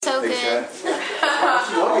So good.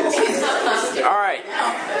 Alright,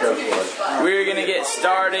 we're gonna get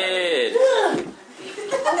started.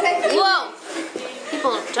 Whoa!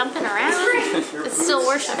 People jumping around. It's still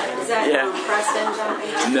worship. Yeah.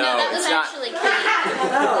 No, that was it's not. actually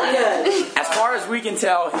Kenny. As far as we can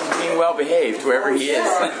tell, he's being well behaved wherever he is.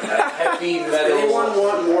 Heavy metal. Anyone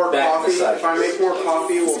want more Back coffee? massage. If I make more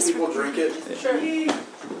coffee, will people drink it? Sure.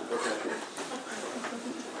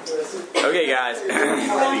 Okay, guys. Are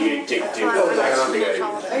you sure? I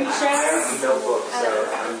have no book, so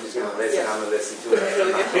I'm just going to listen. I'm going to listen to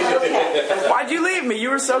it. Why'd you leave me? You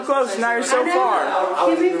were so close, now you're so far. I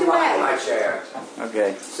was in my chair.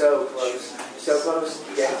 Okay. So close. So close.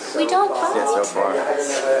 Yes. So We don't far. talk. Yeah, so far. I don't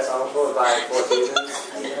know that song for like 4 seasons.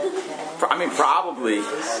 I mean, probably.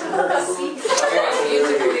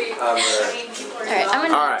 Alright, I'm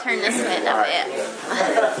gonna Alright. turn this way. That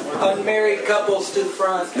way. Unmarried couples to the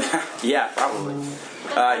front. Yeah, probably.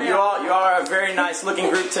 You all are a very nice looking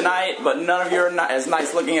group tonight, but none of you are as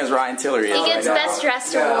nice looking as Ryan Tillery is. He gets right now. best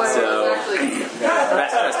dressed award. So,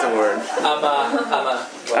 best dressed award.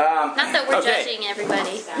 Not that we're Okay. judging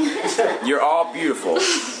everybody. You're all beautiful,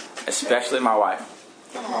 especially my wife.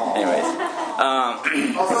 Anyways,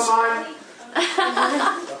 Also mine.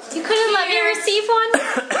 You couldn't let me receive one?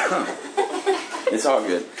 it's all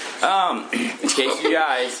good. In case you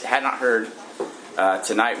guys had not heard,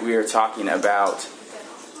 tonight we are talking about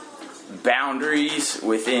boundaries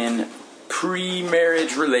within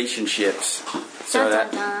pre-marriage relationships. So Dun,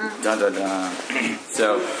 that, dun, dun, dun, dun.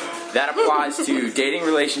 So that applies to dating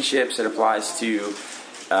relationships. It applies to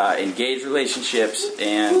engaged relationships,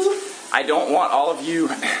 and I don't want all of you.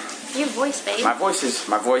 Your voice, babe. My voice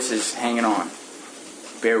is hanging on.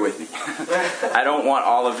 Bear with me. I don't want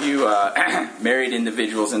all of you married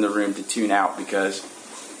individuals in the room to tune out because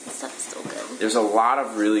This stuff is so good. there's a lot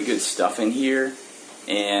of really good stuff in here,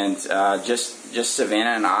 and just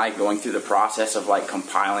Savannah and I going through the process of like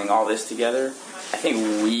compiling all this together, I think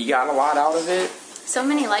we got a lot out of it. So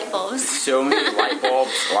many light bulbs. So many light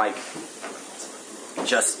bulbs like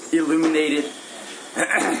just illuminated,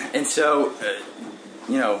 and so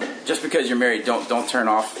just because you're married, don't turn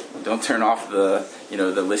off the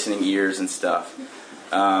the listening ears and stuff.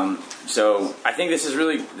 So I think this is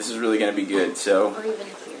really going to be good. So Or even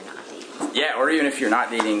if you're not dating. yeah, or even if you're not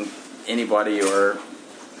dating anybody or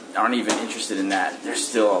aren't even interested in that, there's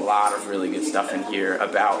still a lot of really good stuff in here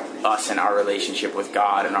about us and our relationship with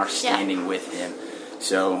God and our standing with Him.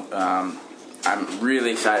 So I'm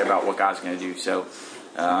really excited about what God's going to do. So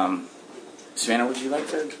Savannah, would you like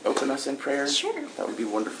to open us in prayer? Sure. That would be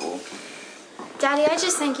wonderful. Daddy, I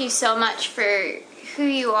just thank you so much for who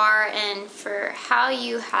you are and for how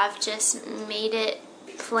you have just made it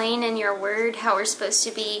plain in your word, how we're supposed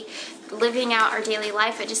to be living out our daily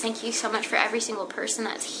life. I just thank you so much for every single person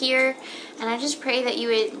that's here. And I just pray that you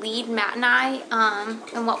would lead Matt and I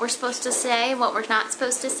in what we're supposed to say, what we're not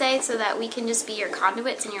supposed to say, so that we can just be your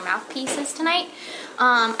conduits and your mouthpieces tonight.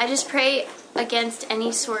 I just pray against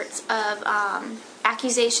any sorts of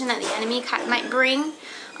accusation that the enemy might bring,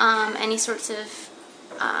 any sorts of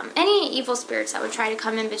any evil spirits that would try to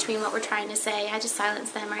come in between what we're trying to say. I just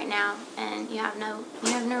silence them right now, and you have no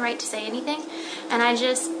right to say anything. And I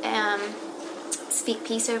just speak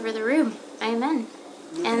peace over the room. Amen.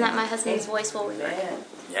 And that my husband's voice will revert.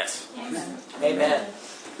 Yes. Amen.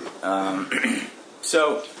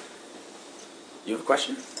 So, you have a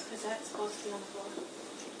question? Is that supposed to be on the floor?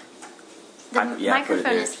 The I put it microphone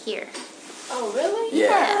there. is here. Oh, really? Yeah.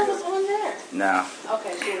 I thought it was on there. No.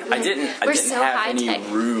 Okay, cool. I didn't We're have so any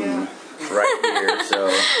high-tech. room right here, so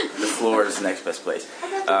the floor is the next best place.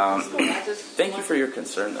 Thank you for your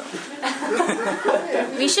concern, though.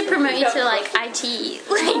 We should promote you to like IT.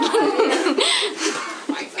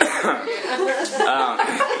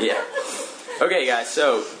 Yeah. Okay, guys,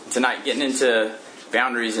 so tonight, getting into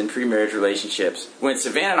boundaries in pre-marriage relationships. When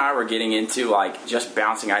Savannah and I were getting into like just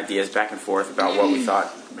bouncing ideas back and forth about what we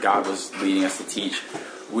thought God was leading us to teach,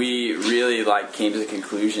 we really like came to the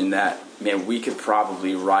conclusion that, man, we could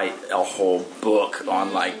probably write a whole book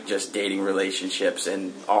on like just dating relationships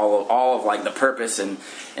and all of like the purpose and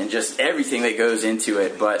just everything that goes into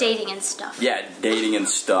it. But Dating and stuff. yeah, dating and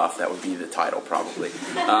stuff. That would be the title, probably. We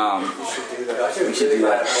should do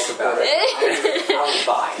that. About it. I would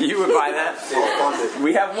buy it. You would buy that?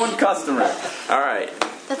 We have one customer. All right.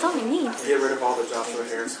 That's all we need. Get rid of all the Joshua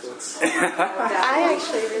Harris books. I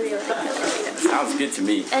actually really like that. Sounds good to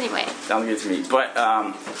me. Anyway, Sounds good to me. But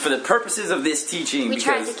for the purposes of this teaching, We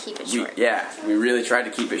tried to because keep it short. we really tried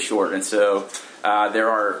to keep it short. And so there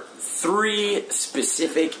are 3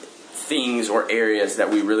 specific things or areas that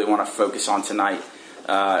we really want to focus on tonight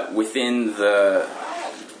within the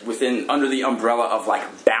under the umbrella of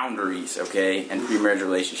like boundaries, okay, and pre-marriage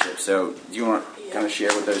relationships. So do you want to kind of share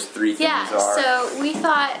what those three things Yeah, are? so we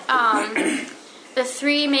thought the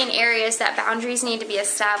three main areas that boundaries need to be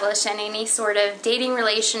established in any sort of dating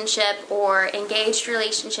relationship or engaged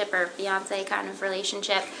relationship or fiance kind of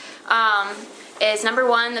relationship is number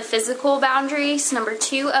one, the physical boundaries, number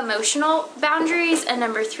two, emotional boundaries, and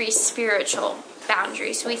number three, spiritual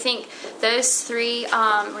boundaries. We think those three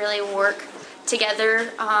really work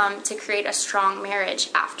together to create a strong marriage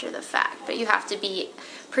after the fact. But you have to be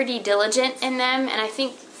pretty diligent in them, and I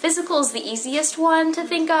think physical is the easiest one to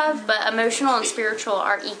think of, but emotional and spiritual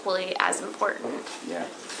are equally as important. Yeah.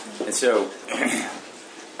 And so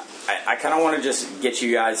I kind of want to just get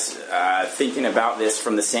you guys thinking about this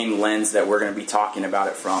from the same lens that we're going to be talking about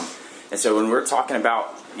it from. And so when we're talking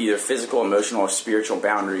about either physical, emotional, or spiritual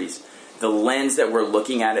boundaries, the lens that we're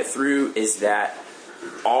looking at it through is that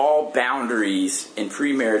all boundaries in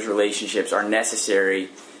pre-marriage relationships are necessary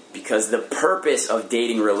because the purpose of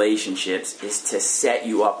dating relationships is to set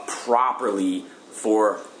you up properly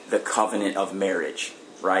for the covenant of marriage,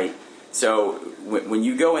 right? So when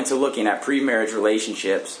you go into looking at pre-marriage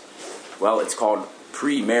relationships, well, it's called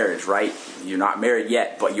pre-marriage, right? You're not married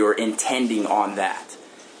yet, but you're intending on that.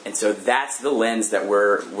 And so that's the lens that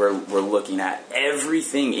we're looking at.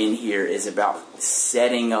 Everything in here is about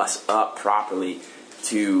setting us up properly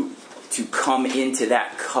to come into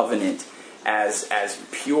that covenant as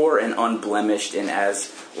pure and unblemished and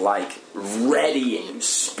as like ready,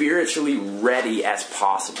 spiritually ready as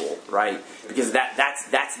possible, right? Because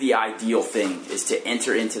that's the ideal thing, is to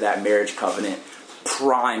enter into that marriage covenant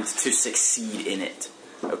primed to succeed in it.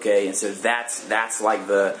 Okay, and so that's like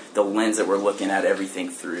the lens that we're looking at everything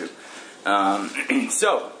through.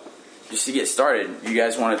 So, just to get started, you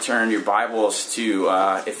guys want to turn your Bibles to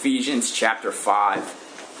Ephesians chapter 5.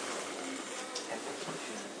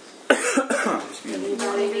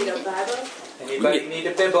 Anybody need a Bible? Anybody need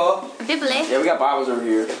a Bible? Bible. Yeah, we got Bibles over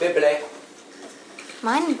here. A Bible.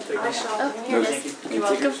 Mine. I shall. Oh, here it is. You're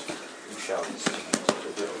welcome.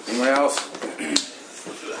 Anyone else?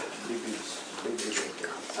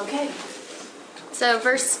 Okay. So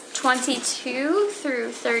verse 22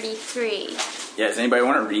 through 33. Yeah, does anybody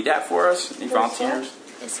want to read that for us? Any volunteers?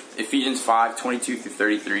 Is Ephesians 5, 22 through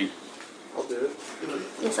 33. I'll do it.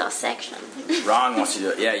 this our section. Ron wants to do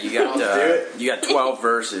it. Yeah, you I'll do it. got 12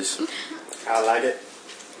 verses. I like it.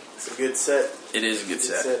 It's a good set. It is a good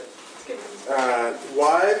set.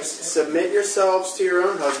 Wives, submit yourselves to your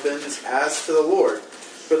own husbands as to the Lord.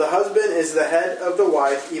 For the husband is the head of the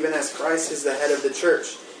wife, even as Christ is the head of the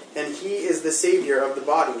church, and he is the Savior of the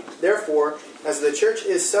body. Therefore, as the church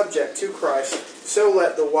is subject to Christ, so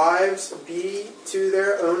let the wives be to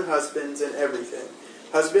their own husbands in everything.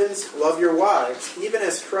 Husbands, love your wives, even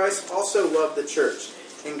as Christ also loved the church,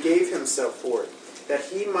 and gave himself for it, that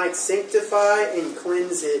he might sanctify and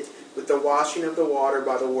cleanse it with the washing of the water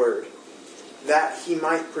by the word, that he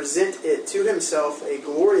might present it to himself a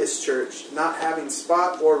glorious church, not having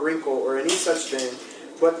spot or wrinkle or any such thing,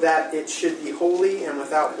 but that it should be holy and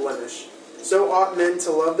without blemish. So ought men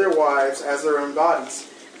to love their wives as their own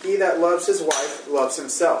bodies. He that loves his wife loves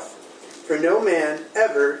himself. For no man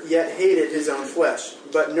ever yet hated his own flesh,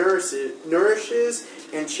 but nourishes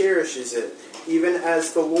and cherishes it, even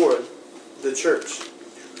as the Lord, the church.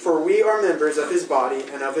 For we are members of his body,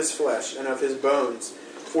 and of his flesh, and of his bones.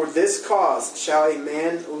 For this cause shall a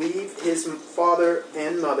man leave his father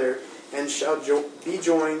and mother, and shall be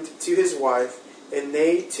joined to his wife, and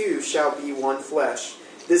they two shall be one flesh.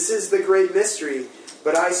 This is the great mystery,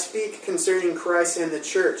 but I speak concerning Christ and the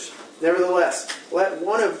church. Nevertheless, let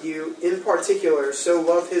one of you in particular so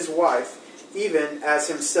love his wife, even as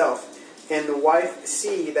himself, and the wife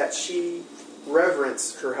see that she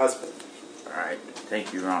reverence her husband. All right.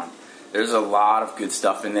 Thank you, Ron. There's a lot of good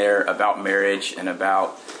stuff in there about marriage and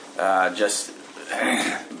about just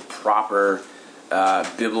proper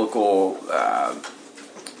biblical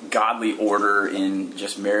godly order in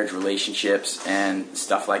just marriage relationships and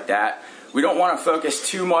stuff like that. We don't want to focus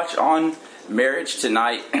too much on marriage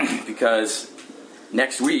tonight because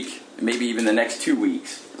next week, maybe even the next 2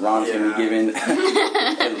 weeks, Ron's going to be giving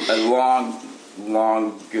a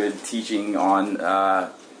long, good teaching on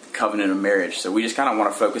covenant of marriage. So we just kind of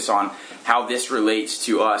want to focus on how this relates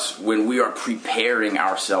to us when we are preparing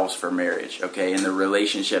ourselves for marriage, okay, and the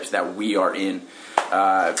relationships that we are in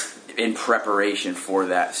preparation for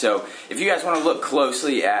that. So if you guys want to look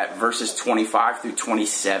closely at verses 25 through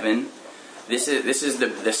 27, this is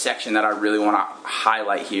the section that I really want to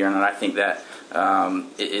highlight here, and I think that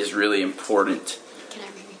it is really important. Can I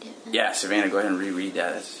reread it? Yeah, Savannah, go ahead and reread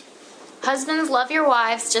that. Husbands, love your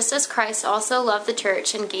wives just as Christ also loved the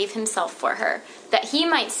church and gave himself for her, that he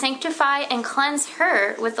might sanctify and cleanse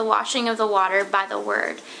her with the washing of the water by the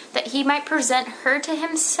word, that he might present her to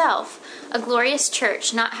himself, a glorious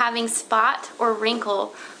church, not having spot or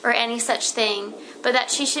wrinkle or any such thing, but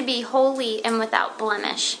that she should be holy and without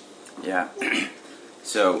blemish. Yeah.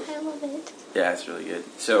 So, I love it. yeah, it's really good.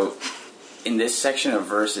 So, in this section of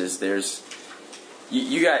verses, there's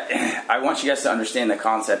I want you guys to understand the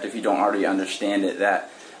concept, if you don't already understand it, that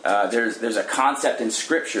there's a concept in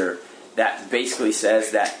Scripture that basically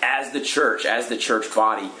says that as the church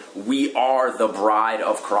body, we are the bride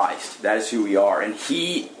of Christ. That is who we are. And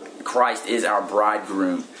Christ is our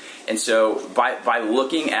bridegroom. And so by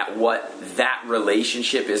looking at what that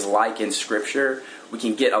relationship is like in Scripture, we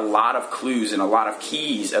can get a lot of clues and a lot of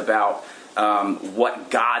keys about what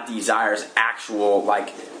God desires actual,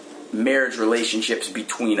 like, marriage relationships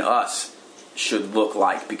between us should look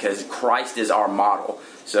like, because Christ is our model.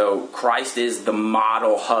 So Christ is the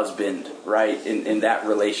model husband, right, in that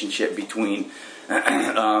relationship between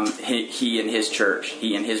he and his church,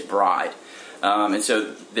 he and his bride. And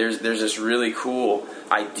so there's this really cool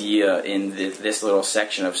idea in this little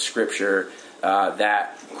section of Scripture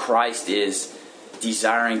that Christ is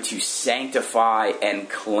desiring to sanctify and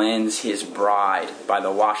cleanse his bride by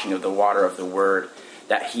the washing of the water of the word,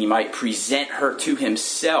 that he might present her to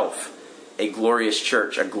himself, a glorious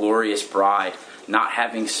church, a glorious bride, not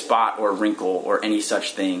having spot or wrinkle or any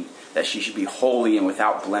such thing, that she should be holy and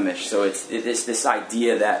without blemish. So it's this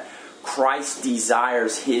idea that Christ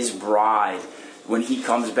desires his bride, when he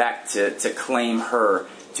comes back to claim her,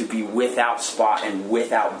 to be without spot and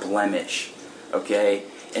without blemish. Okay?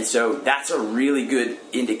 And so that's a really good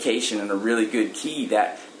indication and a really good key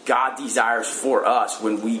that God desires for us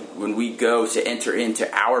when we go to enter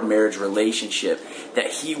into our marriage relationship, that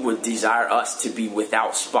he would desire us to be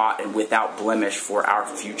without spot and without blemish for our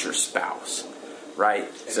future spouse.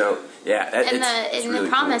 Right? So, yeah. And the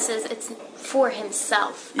promise is it's for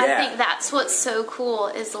himself. Yeah. I think that's what's so cool,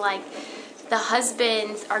 is like the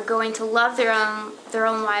husbands are going to love their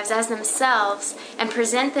own wives as themselves and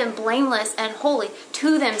present them blameless and holy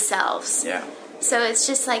to themselves. Yeah. So it's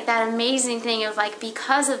just like that amazing thing of like,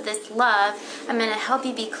 because of this love, I'm going to help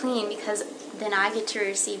you be clean, because then I get to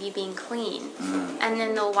receive you being clean. And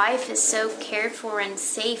then the wife is so cared for and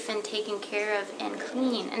safe and taken care of and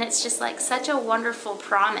clean. And it's just like such a wonderful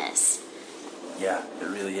promise. Yeah, it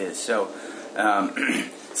really is. So,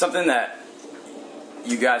 something that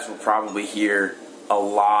you guys will probably hear a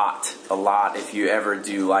lot if you ever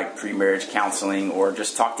do like pre-marriage counseling or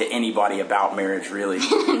just talk to anybody about marriage, really,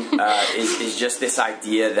 is just this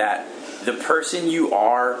idea that the person you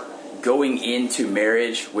are going into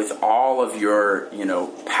marriage with all of your,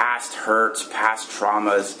 past hurts, past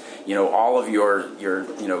traumas, all of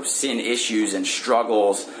your sin issues and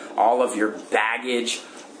struggles, all of your baggage,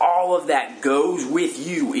 all of that goes with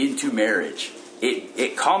you into marriage.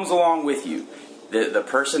 It comes along with you. The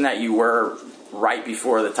person that you were right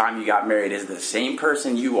before the time you got married is the same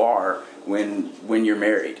person you are when you're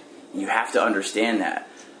married. You have to understand that.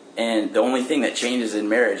 And the only thing that changes in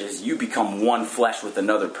marriage is you become one flesh with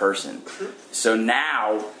another person. So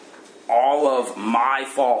now, all of my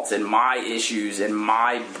faults and my issues and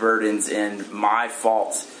my burdens and my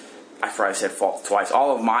faults, I probably said fault twice,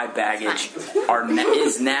 all of my baggage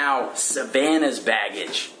is now Savannah's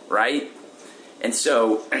baggage, right? And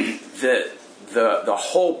so the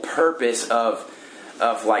whole purpose of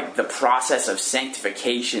like the process of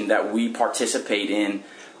sanctification that we participate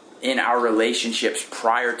in our relationships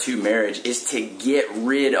prior to marriage is to get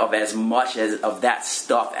rid of as much of that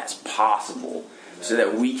stuff as possible, so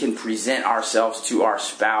that we can present ourselves to our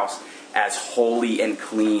spouse as holy and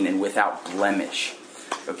clean and without blemish.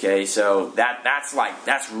 Okay, so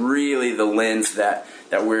that's really the lens that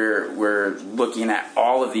we're looking at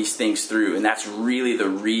all of these things through, and that's really the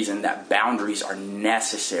reason that boundaries are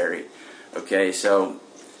necessary. Okay, so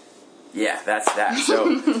yeah, that's that. So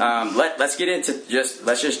let's get into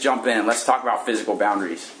let's just jump in. Let's talk about physical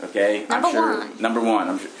boundaries. Okay, number one.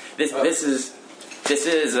 I'm sure this is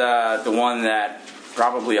the one that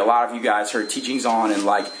probably a lot of you guys heard teachings on in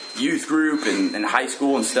like youth group and high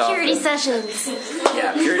school and stuff. Purity sessions.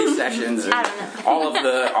 Yeah, purity sessions. And I don't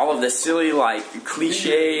know. all of the silly like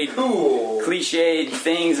cliched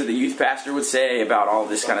things that the youth pastor would say about all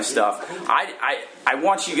this kind of stuff. I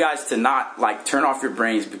want you guys to not like turn off your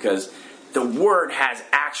brains, because the Word has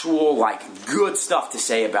actual like good stuff to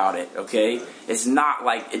say about it. Okay, it's not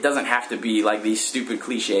like, it doesn't have to be like these stupid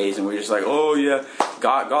cliches and we're just like, oh yeah,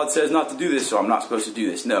 God says not to do this, so I'm not supposed to do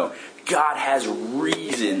this. No, God has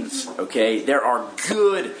reasons. Okay, there are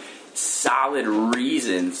good solid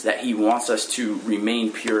reasons that he wants us to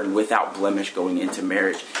remain pure and without blemish going into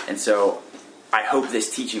marriage. And so I hope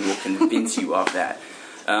this teaching will convince you of that.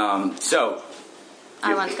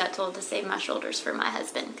 I once got told to save my shoulders for my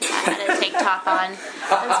husband because I had a tank top on.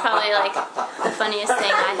 That's probably like the funniest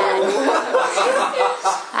thing I had.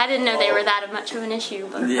 I didn't know they were that much of an issue.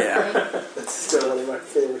 But Yeah. That's still one of my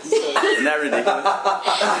favorite songs. Isn't that ridiculous?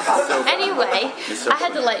 So funny. Anyway, It's so I had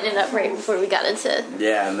to funny. lighten it up right before we got into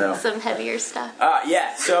Yeah, no. some heavier stuff.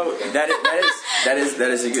 Yeah, so that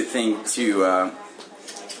is a good thing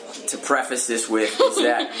to preface this with, is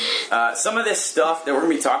that some of this stuff that we're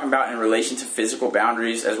going to be talking about in relation to physical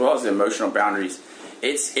boundaries as well as the emotional boundaries,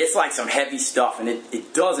 it's like some heavy stuff, and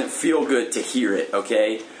it doesn't feel good to hear it,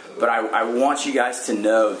 okay? But I want you guys to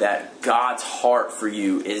know that God's heart for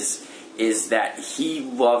you is that he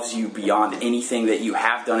loves you beyond anything that you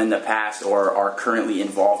have done in the past or are currently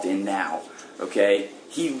involved in now, okay?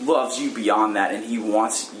 He loves you beyond that, and he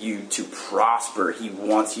wants you to prosper. He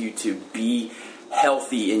wants you to be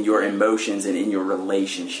healthy in your emotions and in your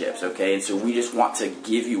relationships, okay? And so we just want to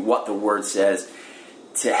give you what the Word says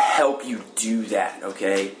to help you do that,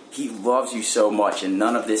 okay? He loves you so much, and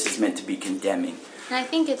none of this is meant to be condemning. And I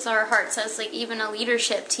think it's our hearts as like even a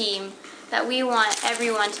leadership team that we want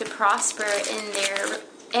everyone to prosper in their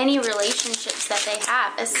any relationships that they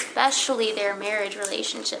have, especially their marriage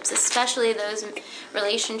relationships, especially those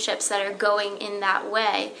relationships that are going in that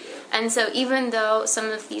way. And so even though some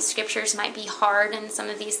of these scriptures might be hard and some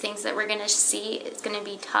of these things that we're going to see, it's going to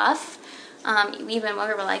be tough, even when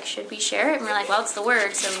we're like, should we share it? And we're like, well, it's the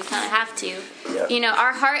Word, so we kind of have to. Yep. You know,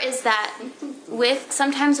 our heart is that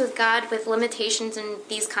sometimes with God, with limitations and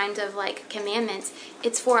these kinds of like commandments,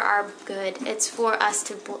 it's for our good. It's for us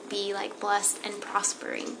to be like blessed and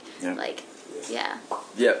prospering. Yeah. Like, yeah.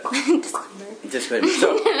 Yep. Disclaimer.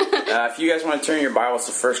 So, if you guys want to turn your Bibles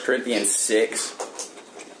to 1 Corinthians 6,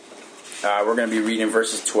 we're going to be reading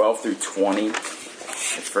verses 12 through 20.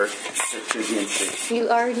 First Corinthians 6. You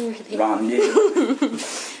already read it. Ron did.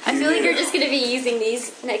 I feel like you're just going to be using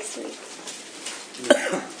these next week.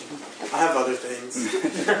 I have other things.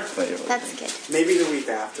 That's good. Maybe the week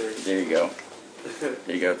after. There you go.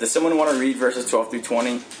 There you go. Does someone want to read verses 12 through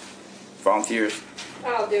 20? Volunteers?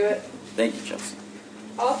 I'll do it. Thank you, Chelsea.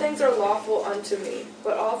 All things are lawful unto me,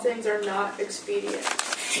 but all things are not expedient.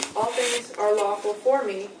 All things are lawful for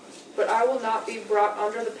me, but I will not be brought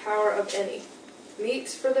under the power of any.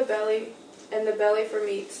 Meats for the belly, and the belly for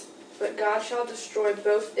meats, but God shall destroy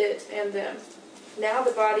both it and them. Now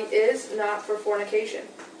the body is not for fornication,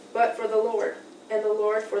 but for the Lord, and the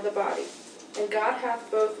Lord for the body. And God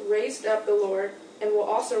hath both raised up the Lord, and will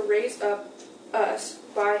also raise up us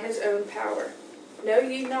by his own power. Know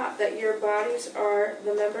ye not that your bodies are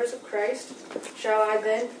the members of Christ? Shall I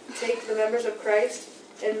then take the members of Christ,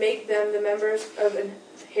 and make them the members of an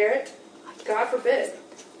harlot? God forbid.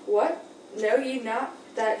 What? Know ye not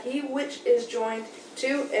that he which is joined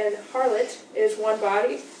to an harlot is one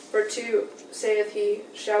body? For two, saith he,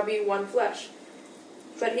 shall be one flesh.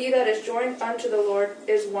 But he that is joined unto the Lord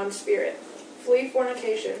is one spirit. Flee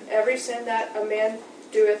fornication. Every sin that a man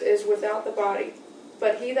doeth is without the body.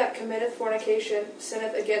 But he that committeth fornication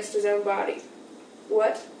sinneth against his own body.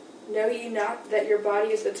 What? Know ye not that your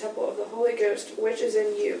body is the temple of the Holy Ghost, which is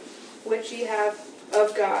in you, which ye have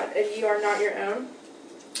of God, and ye are not your own?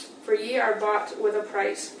 For ye are bought with a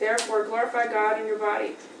price. Therefore glorify God in your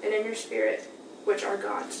body and in your spirit, which are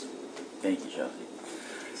God's. Thank you, Chelsea.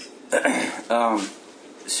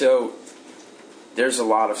 So, there's a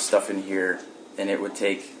lot of stuff in here, and it would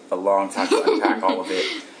take a long time to unpack all of it.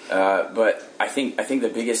 But I think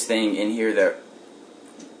the biggest thing in here that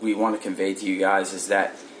we want to convey to you guys is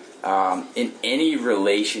that in any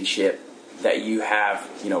relationship that you have,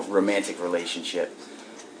 romantic relationship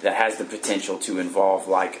that has the potential to involve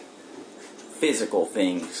like physical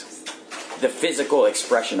things, the physical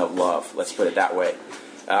expression of love, let's put it that way.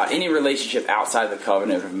 Any relationship outside the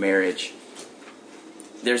covenant of marriage,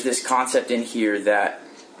 there's this concept in here that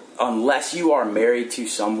unless you are married to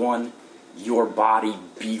someone, your body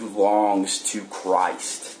belongs to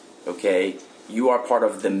Christ, okay? You are part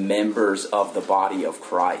of the members of the body of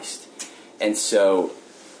Christ. And so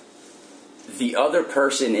the other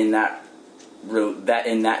person in that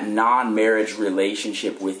non-marriage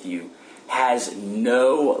relationship with you has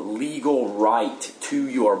no legal right to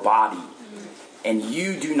your body. And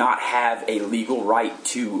you do not have a legal right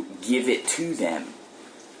to give it to them.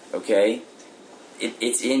 Okay?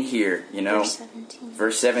 It's in here, Verse 17.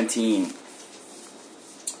 Verse 17.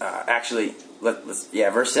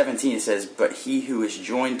 Verse 17 it says, "But he who is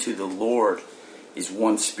joined to the Lord is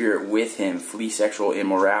one spirit with him. Flee sexual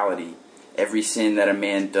immorality. Every sin that a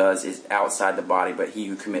man does is outside the body, but he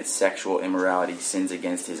who commits sexual immorality sins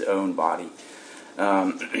against his own body.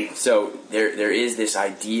 So there is this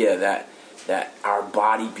idea that our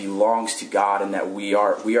body belongs to God, and that we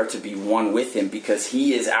are to be one with Him, because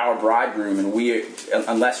He is our bridegroom, and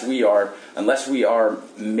unless we are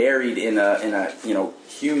married in a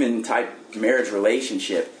human type marriage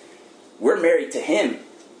relationship, we're married to Him.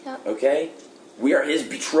 Yep. Okay, we are His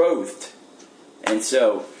betrothed, and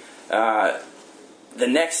so the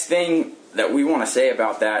next thing that we want to say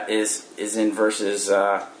about that is in verses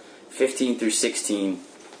 15 through 16.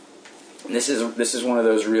 And this is one of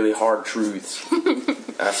those really hard truths.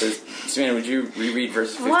 So, Savannah, would you reread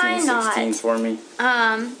verses 15 and 16 for me?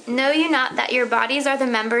 Know you not that your bodies are the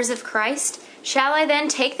members of Christ? Shall I then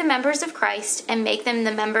take the members of Christ and make them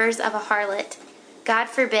the members of a harlot? God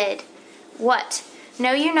forbid. What?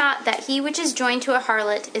 Know you not that he which is joined to a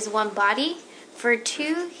harlot is one body? For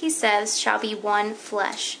two, he says, shall be one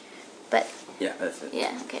flesh. But yeah, that's it.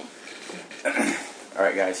 Yeah, okay. All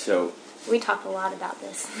right, guys, so we talked a lot about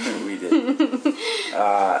this. We did.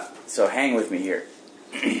 So hang with me here.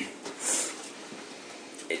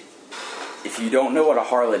 If you don't know what a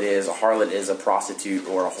harlot is a prostitute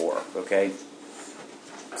or a whore, okay?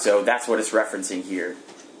 So that's what it's referencing here.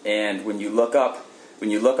 And when you look up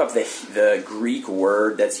the Greek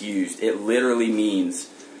word that's used, it literally means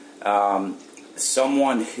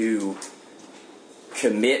someone who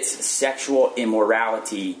commits sexual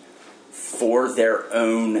immorality for their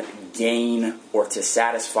own gain or to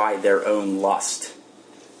satisfy their own lust.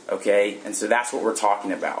 Okay? And so that's what we're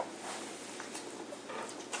talking about.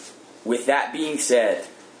 With that being said,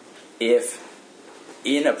 if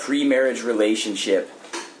in a pre-marriage relationship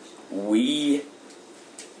we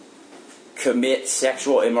commit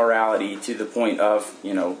sexual immorality to the point of,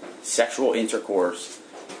 sexual intercourse,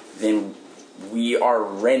 then we are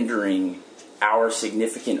rendering our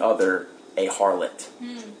significant other a harlot.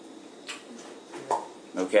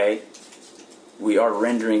 Okay? We are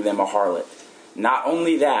rendering them a harlot. Not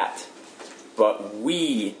only that, but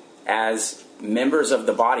we, as members of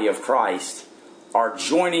the body of Christ, are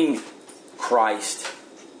joining Christ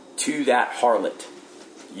to that harlot.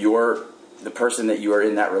 You're the person that you are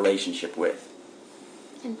in that relationship with.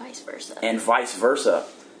 And vice versa. And vice versa.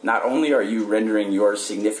 Not only are you rendering your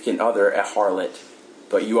significant other a harlot,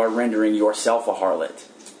 but you are rendering yourself a harlot.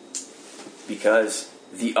 Because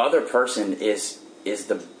the other person is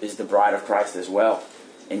the bride of Christ as well.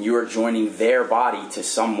 And you are joining their body to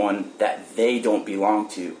someone that they don't belong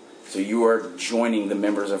to. So you are joining the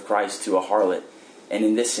members of Christ to a harlot. And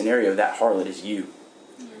in this scenario, that harlot is you.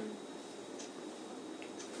 Yeah.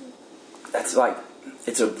 That's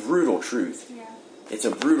it's a brutal truth. Yeah. It's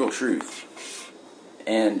a brutal truth.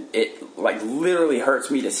 And it literally hurts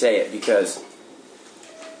me to say it, because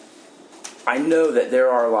I know that there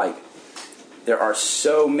are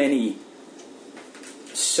so many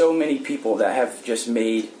people that have just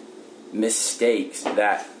made mistakes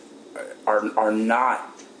that are not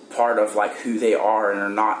part of who they are, and are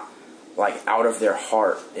not out of their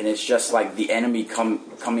heart, and it's just the enemy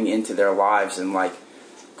coming into their lives and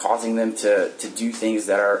causing them to do things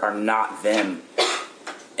that are not them,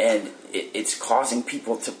 and it's causing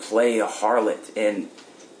people to play a harlot, and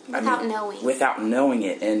without knowing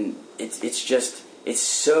it, and it's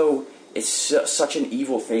such an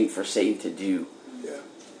evil thing for Satan to do. Yeah.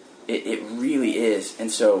 It really is.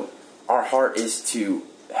 And so our heart is to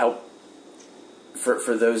help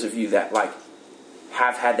for those of you that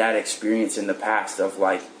have had that experience in the past of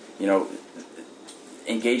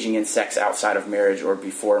engaging in sex outside of marriage or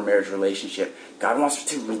before a marriage relationship. God wants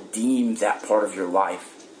to redeem that part of your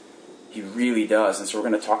life. He really does. And so we're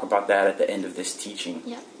going to talk about that at the end of this teaching.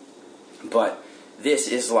 Yeah. But this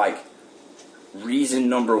is reason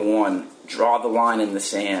number one: draw the line in the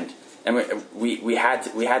sand. And we had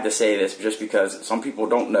to say this just because some people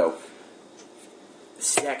don't know.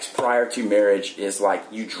 Sex prior to marriage is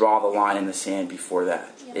you draw the line in the sand before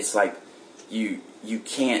that. Yeah. It's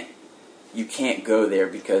you can't go there,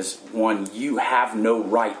 because one, you have no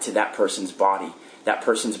right to that person's body. That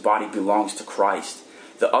person's body belongs to Christ.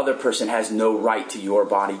 The other person has no right to your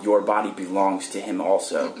body. Your body belongs to him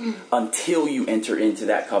also, until you enter into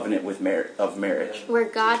that covenant of marriage, where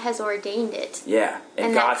God has ordained it. Yeah,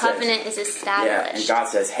 and God that covenant is established. Yeah, and God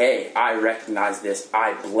says, "Hey, I recognize this.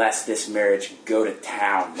 I bless this marriage. Go to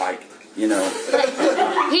town." And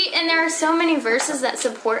there are so many verses that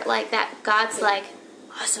support that. God's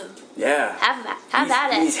awesome. Yeah. Have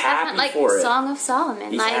at it. He's happy for it. Song of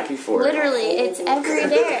Solomon. He's happy for literally, it. It's everywhere.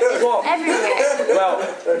 It's everywhere. Well,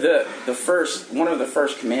 one of the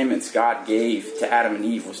first commandments God gave to Adam and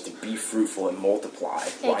Eve was to be fruitful and multiply.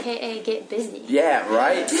 AKA get busy. Yeah,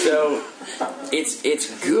 right. So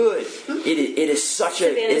it's good. It is such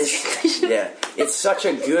it's such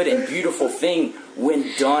a good and beautiful thing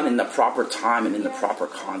when done in the proper time and in the proper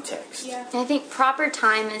context. Yeah. And I think proper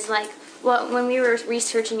time is like, when we were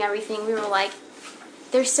researching everything, we were like,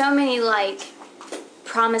 there's so many like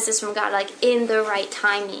promises from God, like in the right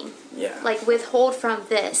timing. Yeah. Like withhold from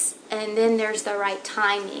this, and then there's the right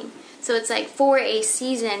timing. So it's like for a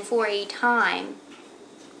season, for a time,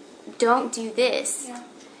 don't do this. Yeah.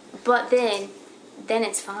 But then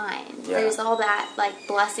it's fine. Yeah. There's all that like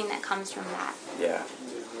blessing that comes from that. Yeah.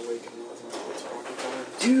 Awaken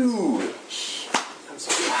love. Dude. I'm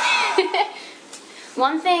sorry.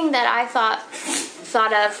 One thing that I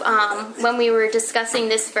thought of when we were discussing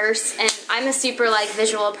this verse, and I'm a super like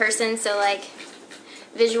visual person, so like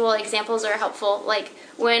visual examples are helpful. Like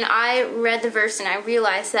when I read the verse and I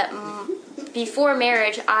realized that before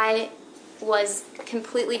marriage I was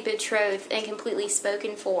completely betrothed and completely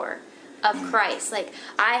spoken for of Christ. Like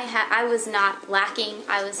I was not lacking.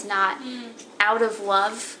 I was not out of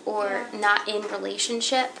love or not in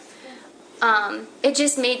relationship. It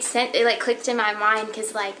just made sense. It like clicked in my mind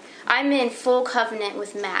because like I'm in full covenant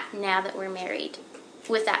with Matt now that we're married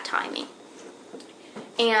with that timing.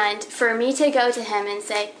 And for me to go to him and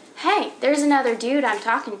say, hey, there's another dude I'm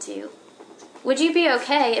talking to. Would you be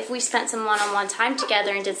okay if we spent some one-on-one time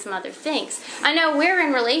together and did some other things? I know we're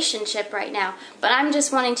in relationship right now, but I'm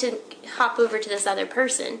just wanting to hop over to this other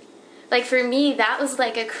person. Like for me, that was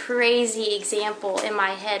like a crazy example in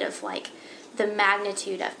my head of like the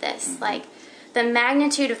magnitude of this. Like the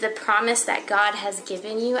magnitude of the promise that God has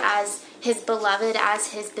given you as his beloved,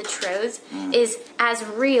 as his betrothed, is as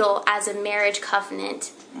real as a marriage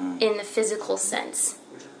covenant in the physical sense.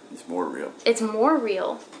 It's more real. It's more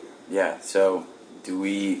real. Yeah, so do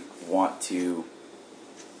we want to,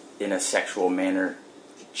 in a sexual manner,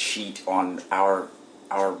 cheat on our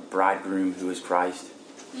bridegroom who is Christ?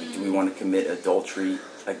 Like, do we want to commit adultery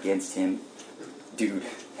against him? Dude,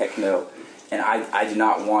 heck no. And I do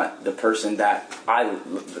not want the person that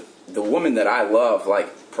the woman that I love,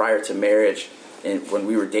 like prior to marriage and when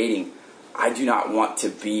we were dating, I do not want to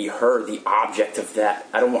be her the object of that.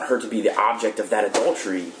 I don't want her to be the object of that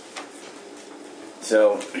adultery.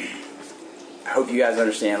 So I hope you guys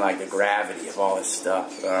understand like the gravity of all this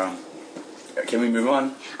stuff. Can we move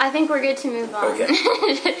on? I think we're good to move on. Okay.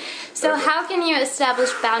 So Okay. how can you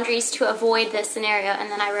establish boundaries to avoid this scenario?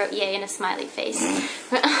 And then I wrote yay and a smiley face in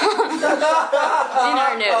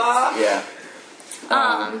our notes. Yeah.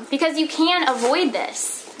 Because you can avoid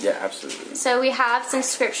this. Yeah, absolutely. So we have some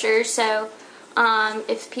scriptures. So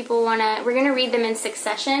if people want to, we're going to read them in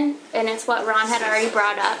succession. And it's what Ron had already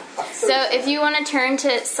brought up. So if you want to turn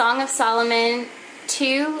to Song of Solomon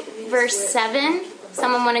 2, verse 7.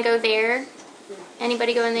 Someone want to go there?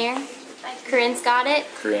 Anybody going there? Corinne's got it.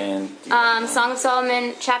 Corinne. Song of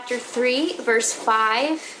Solomon chapter 3, verse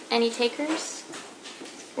 5. Any takers?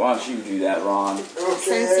 Why don't you do that, Ron?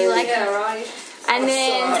 Since you like Yeah, right. And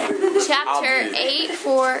then chapter I'll do it. 8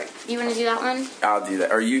 for... You want to do that one? I'll do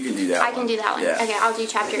that. Or you can do that I can do that one. Yeah. Okay, I'll do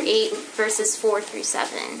chapter 8, verses 4 through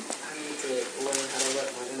 7. I need to learn how to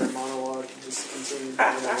let my inner monologue just continue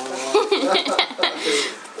my inner monologue.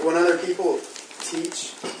 When other people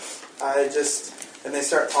teach, and they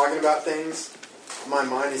start talking about things, my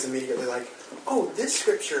mind is immediately like, oh, this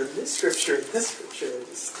scripture, this scripture, this scripture.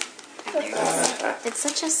 It's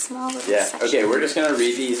such a small little Yeah. section. Okay, we're just gonna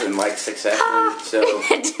read these in like succession. So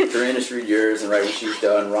Corinne just read yours, and right when she's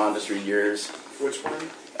done, Ron just read yours. Which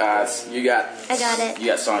one? You got. I got it. You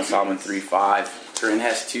got Song of Solomon 3:5. Corinne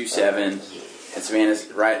has 2:7, and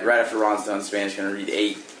Savannah's right after Ron's done. Savannah's gonna read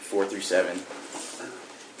 8, 4 through 7.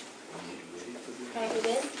 Can I read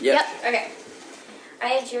it? Yep. Okay.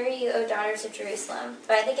 I adjure you, O daughters of Jerusalem,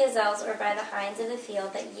 by the gazelles or by the hinds of the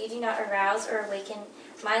field, that you do not arouse or awaken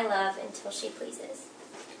my love until she pleases.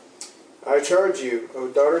 I charge you, O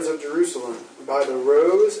daughters of Jerusalem, by the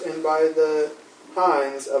roes and by the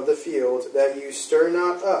hinds of the field, that you stir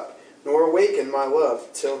not up, nor awaken my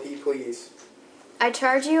love, till he please. I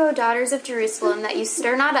charge you, O daughters of Jerusalem, that you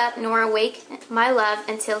stir not up, nor awake my love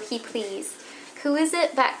until he please. Who is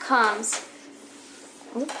it that comes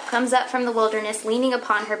up from the wilderness, leaning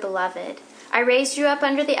upon her beloved? I raised you up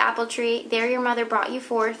under the apple tree. There your mother brought you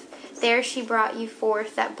forth. There she brought you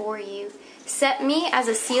forth that bore you. Set me as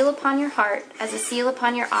a seal upon your heart, as a seal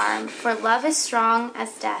upon your arm. For love is strong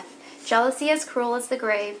as death, jealousy as cruel as the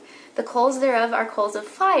grave. The coals thereof are coals of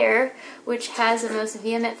fire, which has a most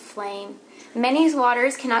vehement flame. Many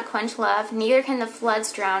waters cannot quench love, neither can the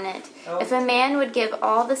floods drown it. If a man would give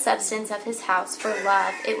all the substance of his house for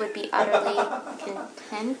love, it would be utterly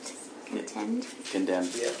condemned. Yeah.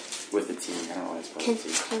 With a T. I don't know why it's spelled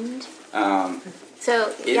Condemned.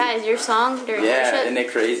 So, guys, your song during worship. Isn't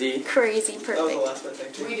it crazy? Crazy, That was the perfect. last one,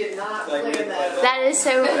 thank you. We did not Like, play we didn't that. play That is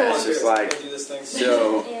so It's cool. just like Go do this thing.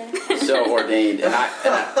 so ordained, and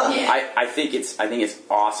I think it's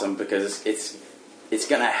awesome because it's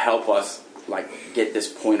gonna help us like get this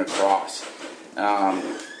point across.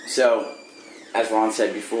 So, as Ron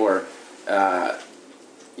said before,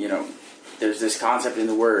 there's this concept in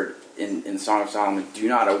the Word in Song of Solomon: do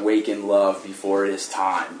not awaken love before it is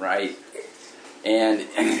time, right? And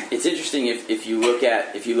it's interesting if you look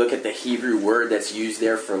at the Hebrew word that's used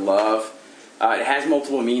there for love, it has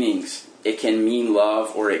multiple meanings. It can mean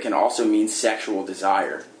love, or it can also mean sexual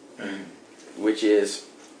desire, which is,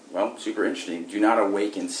 well, super interesting. Do not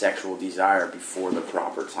awaken sexual desire before the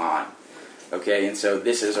proper time. Okay, and so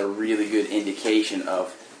this is a really good indication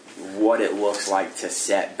of what it looks like to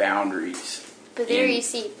set boundaries. But there you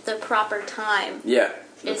see the proper time. Yeah,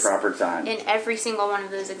 the proper time. In every single one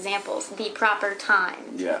of those examples, the proper time.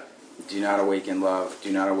 Yeah. Do not awaken love.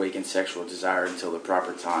 Do not awaken sexual desire until the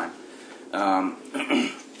proper time.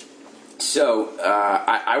 So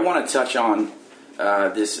I want to touch on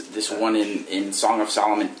this one in Song of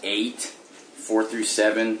Solomon 8, 4 through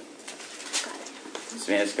 7.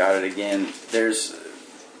 Savannah's got it again. There's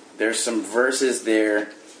some verses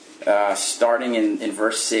there, starting in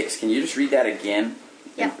verse 6. Can you just read that again?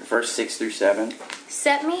 Yeah. Verse 6 through 7.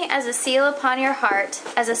 Set me as a seal upon your heart,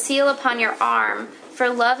 as a seal upon your arm. For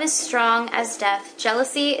love is strong as death,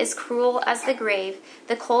 jealousy is cruel as the grave.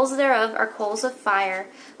 The coals thereof are coals of fire,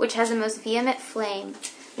 which has a most vehement flame.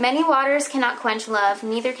 Many waters cannot quench love,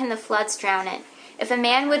 neither can the floods drown it. If a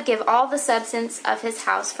man would give all the substance of his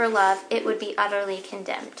house for love, it would be utterly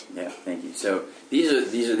condemned. Yeah, thank you. So these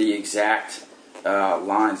are the exact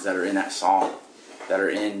lines that are in that song, that are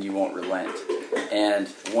in You Won't Relent. And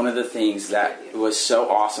one of the things that was so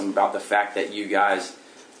awesome about the fact that you guys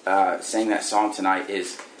sang that song tonight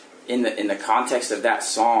is in the context of that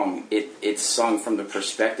song, it's sung from the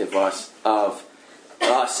perspective of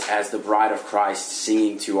us as the bride of Christ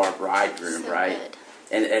singing to our bridegroom, So right? good.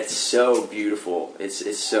 And it's so beautiful. It's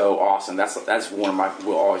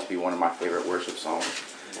will always be one of my favorite worship songs.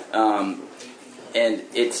 And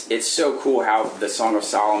it's so cool how the Song of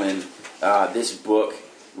Solomon, this book,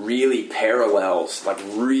 really parallels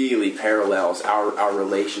our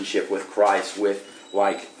relationship with Christ with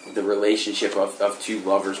like the relationship of two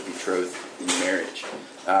lovers betrothed in marriage.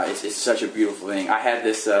 It's such a beautiful thing. I had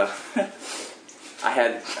this.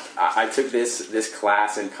 I took this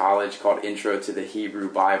class in college called Intro to the Hebrew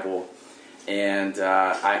Bible, and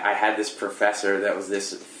I had this professor that was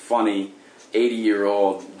this funny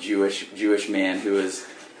 80-year-old Jewish man his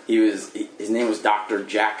name was Dr.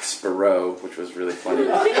 Jack Sparrow, which was really funny.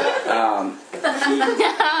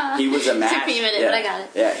 He was a master. Took me a minute, but I got it.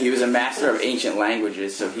 Yeah, he was a master of ancient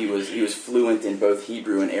languages, so he was fluent in both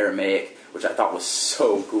Hebrew and Aramaic, which I thought was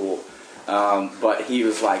so cool. But he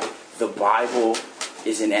was like, the Bible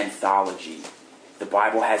is an anthology. The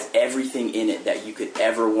Bible has everything in it that you could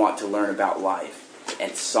ever want to learn about life.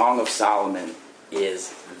 And Song of Solomon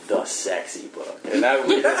is the sexy book. And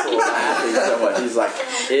we just were laughing so much. He's like,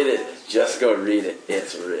 just go read it.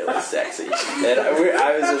 It's really sexy. And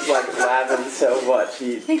I was just like laughing so much.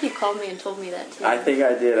 I think you called me and told me that too. I think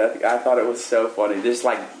I did. I thought it was so funny. This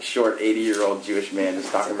like short 80-year-old Jewish man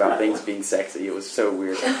just talking about things being sexy. It was so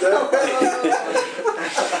weird. It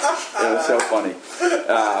was so funny.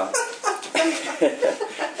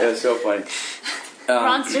 It was so funny.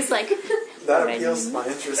 Ron's just like... That appeals to my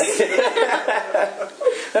interest.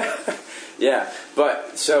 Yeah,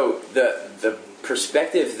 but so the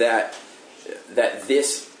perspective that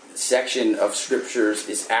this section of scriptures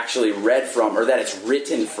is actually read from, or that it's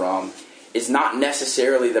written from, is not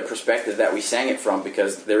necessarily the perspective that we sang it from,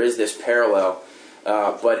 because there is this parallel,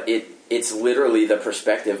 but it's literally the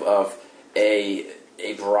perspective of a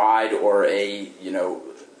bride or a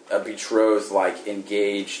betrothed, like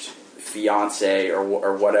engaged fiance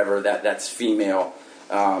or whatever that's female,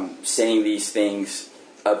 saying these things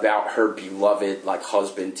about her beloved like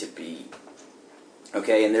husband to be.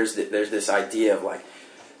 Okay, and there's this idea of like,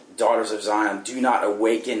 daughters of Zion, do not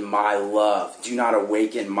awaken my love, do not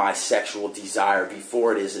awaken my sexual desire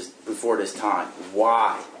before it is time.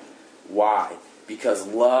 Why? Because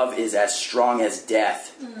love is as strong as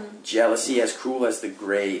death, jealousy as cruel as the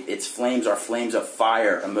grave. Its flames are flames of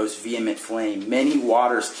fire, a most vehement flame. Many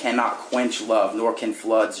waters cannot quench love, nor can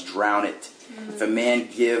floods drown it. If a man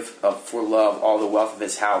give for love all the wealth of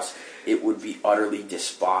his house, it would be utterly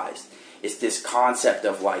despised. It's this concept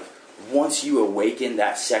of like, once you awaken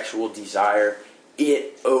that sexual desire,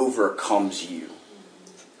 it overcomes you.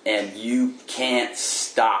 And you can't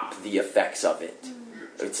stop the effects of it.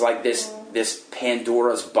 It's like this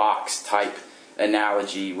Pandora's box type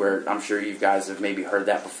analogy where I'm sure you guys have maybe heard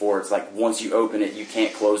that before. It's like once you open it, you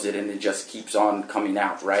can't close it, and it just keeps on coming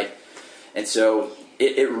out, right? And so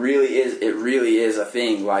it really is a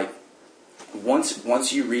thing. Like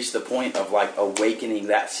once you reach the point of like awakening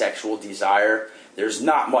that sexual desire, there's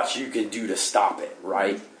not much you can do to stop it,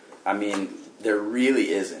 right? I mean, there really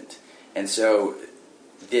isn't. And so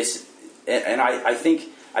this, and I think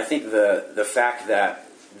the fact that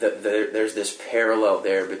there's this parallel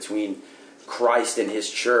there between Christ and His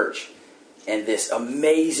church and this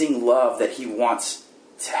amazing love that He wants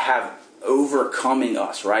to have overcoming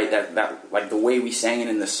us, right? That like the way we sang it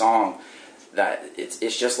in the song, that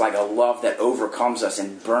it's just like a love that overcomes us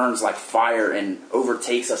and burns like fire and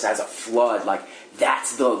overtakes us as a flood. Like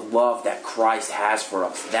that's the love that Christ has for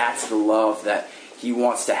us. That's the love that He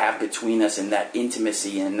wants to have between us, and that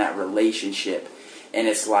intimacy and that relationship. And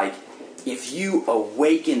it's like, if you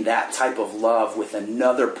awaken that type of love with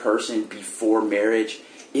another person before marriage,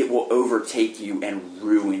 it will overtake you and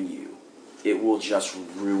ruin you. It will just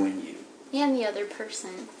ruin you. And the other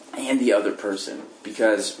person. And the other person.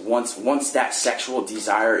 Because once that sexual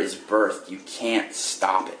desire is birthed, you can't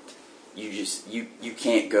stop it. You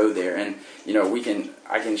can't go there. And you know,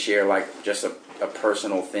 I can share like just a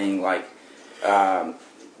personal thing, like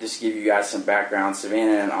just to give you guys some background.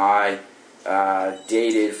 Savannah and I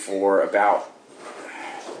dated for about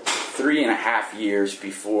 3.5 years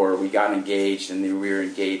before we got engaged, and then we were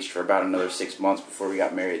engaged for about another 6 months before we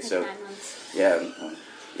got married. So 9 months.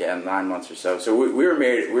 Yeah, 9 months or so. So we were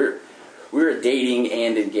married. We were dating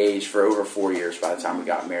and engaged for over 4 years by the time we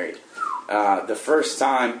got married. The first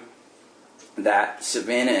time that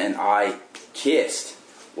Savannah and I kissed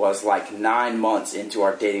was like 9 months into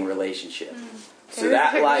our dating relationship. So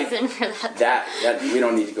that like that we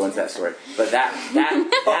don't need to go into that story, but that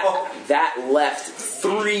left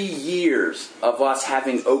 3 years of us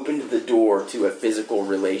having opened the door to a physical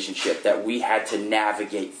relationship that we had to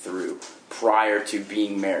navigate through prior to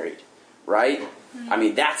being married, right? I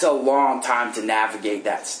mean, that's a long time to navigate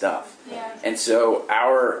that stuff. Yeah. And so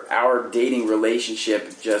our dating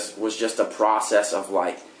relationship was just a process of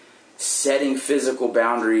like setting physical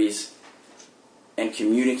boundaries and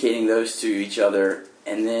communicating those to each other,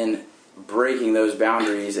 and then breaking those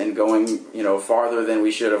boundaries and going, you know, farther than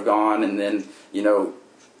we should have gone, and then, you know,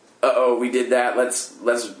 we did that. Let's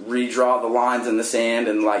redraw the lines in the sand,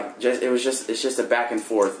 and like it's just a back and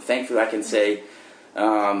forth. Thankfully, I can say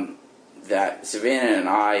that Savannah and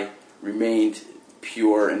I remained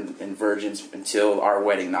pure and virgins until our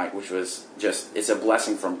wedding night, which was it's a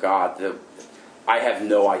blessing from God. I have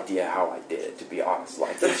no idea how I did it, to be honest.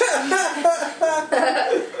 Like, it's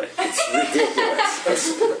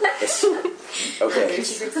ridiculous. It's okay.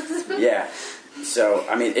 Yeah. So,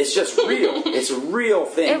 I mean, it's just real. It's a real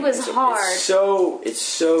thing. It was hard. It's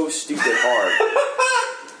so stupid hard.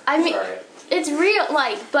 I mean, it's real.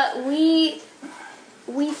 Like, but when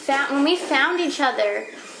we found each other,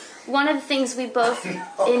 one of the things we both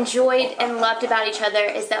enjoyed and loved about each other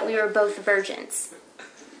is that we were both virgins.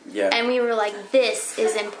 Yeah. And we were like, this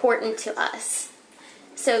is important to us.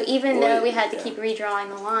 So even though we had to keep redrawing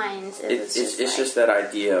the lines, it's just that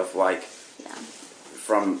idea of like, yeah.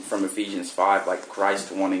 from Ephesians 5, like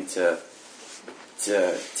Christ wanting to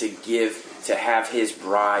have His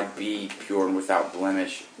bride be pure and without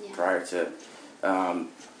blemish prior to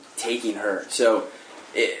taking her. So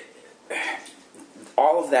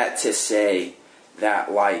all of that to say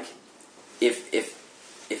that like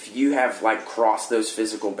if you have like crossed those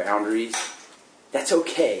physical boundaries, that's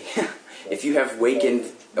okay. If you have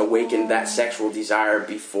awakened that sexual desire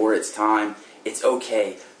before it's time, it's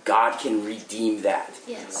okay. God can redeem that.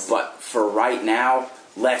 Yes. But for right now,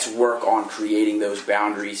 let's work on creating those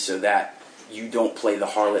boundaries so that you don't play the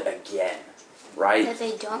harlot again, right? That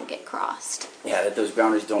they don't get crossed. Yeah, that those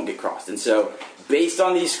boundaries don't get crossed. And so, based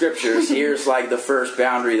on these scriptures, here's like the first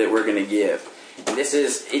boundary that we're going to give. And this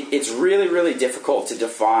is, it's really, really difficult to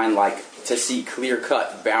define, like, to see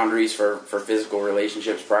clear-cut boundaries for physical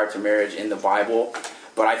relationships prior to marriage in the Bible.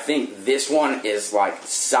 But I think this one is, like,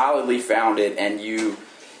 solidly founded, and you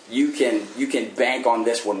can bank on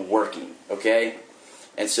this one working, okay?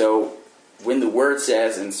 And so, when the word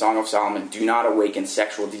says in Song of Solomon, do not awaken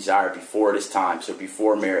sexual desire before it is time, so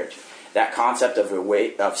before marriage, that concept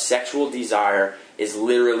of sexual desire is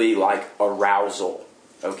literally like arousal,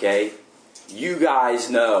 okay? you guys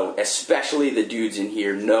know, especially the dudes in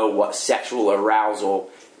here, know what sexual arousal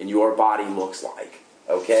in your body looks like.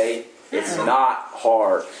 Okay? It's not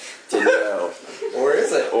hard to know. Or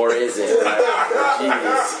is it? Or is it?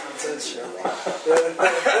 Jeez.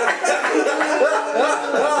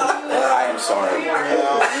 I am sorry.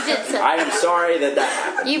 You did say I am sorry that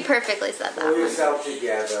happened. You perfectly said Pull that. yourself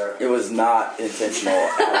together. It was not intentional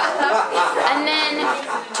at all. And then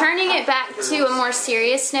turning it back to a more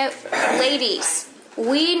serious note, ladies,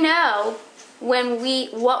 we know when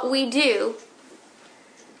what we do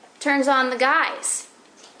turns on the guys.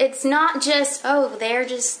 It's not just, oh, they're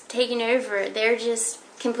just taking over. They're just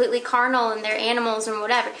completely carnal and they're animals and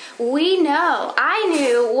whatever. We know. I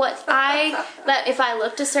knew that if I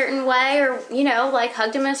looked a certain way or, like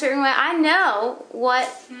hugged him a certain way, I know what,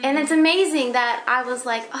 and it's amazing that I was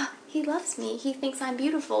like, oh, he loves me. He thinks I'm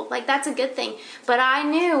beautiful. Like, that's a good thing. But I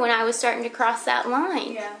knew when I was starting to cross that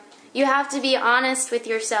line. Yeah. You have to be honest with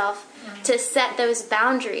yourself to set those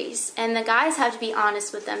boundaries. And the guys have to be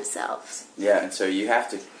honest with themselves. Yeah, and so you have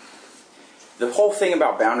to... The whole thing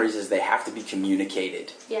about boundaries is they have to be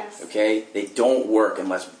communicated. Yes. Okay? They don't work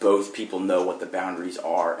unless both people know what the boundaries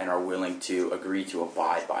are and are willing to agree to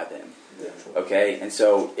abide by them. Okay? And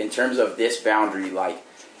so in terms of this boundary, like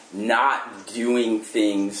not doing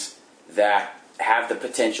things that have the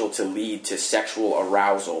potential to lead to sexual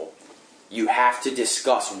arousal, you have to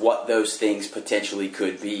discuss what those things potentially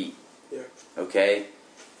could be. Yeah. Okay?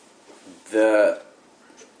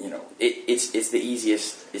 It's the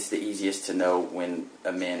easiest to know when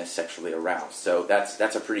a man is sexually aroused. So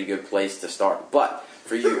that's a pretty good place to start. But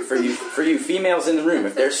for you females in the room,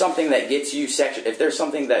 if there's something that gets you if there's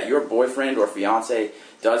something that your boyfriend or fiance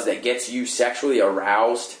does that gets you sexually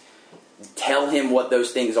aroused, tell him what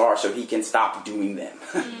those things are so he can stop doing them.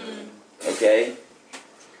 Okay?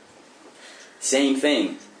 Same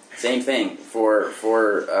thing for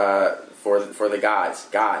the guys.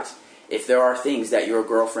 Guys, if there are things that your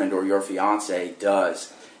girlfriend or your fiance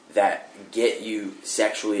does that get you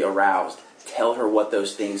sexually aroused, tell her what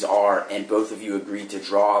those things are, and both of you agree to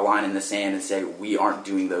draw a line in the sand and say, we aren't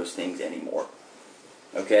doing those things anymore.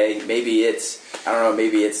 Okay? Maybe it's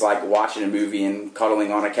like watching a movie and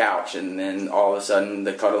cuddling on a couch, and then all of a sudden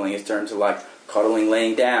the cuddling is turned to like cuddling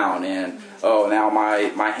laying down, and now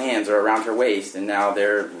my hands are around her waist, and now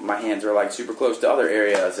my hands are like super close to other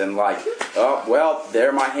areas, and like, oh, well,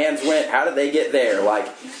 there my hands went. How did they get there? Like,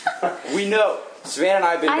 we know. Savannah and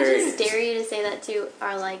I have been married. I just dare you to say that to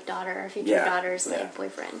our daughter, our future daughter's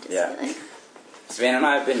boyfriend. Just Savannah and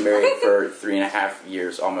I have been married for 3.5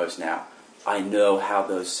 years almost now. I know how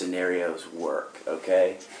those scenarios work.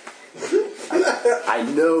 Okay, I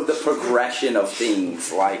know the progression of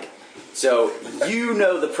things. Like, so you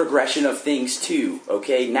know the progression of things too.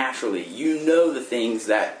 Okay, naturally, you know the things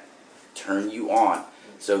that turn you on.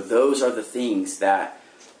 So those are the things that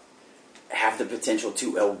have the potential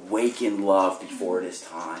to awaken love before it is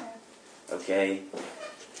time. Okay?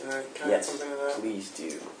 Can I add Yes, something to that? please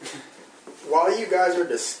do. While you guys are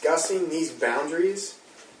discussing these boundaries,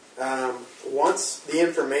 once the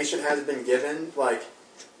information has been given, like,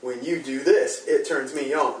 when you do this, it turns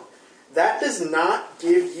me on. That does not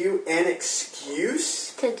give you an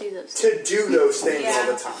excuse to do those things all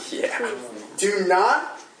the time. Yeah. Do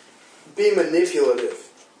not be manipulative.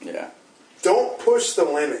 Yeah. Don't push the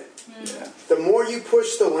limit. Yeah. The more you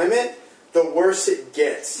push the limit, the worse it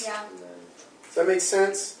gets. Yeah. Does that make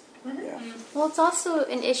sense? Yeah. Well, it's also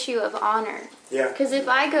an issue of honor. Yeah. Because if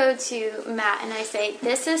I go to Matt and I say,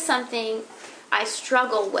 this is something I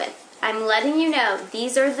struggle with, I'm letting you know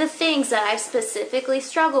these are the things that I specifically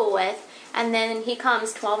struggle with, and then he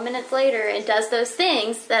comes 12 minutes later and does those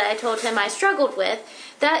things that I told him I struggled with,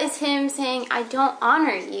 that is him saying, I don't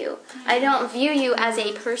honor you. I don't view you as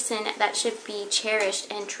a person that should be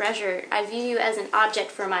cherished and treasured. I view you as an object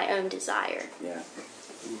for my own desire. Yeah.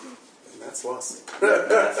 And that's lust.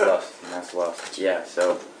 That's lust. Yeah.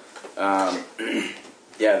 So,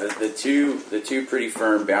 the two pretty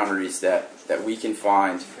firm boundaries that we can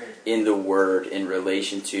find in the Word in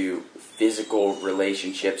relation to physical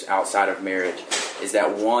relationships outside of marriage is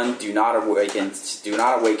that one, do not awaken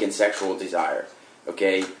sexual desire.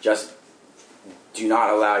 Okay, just do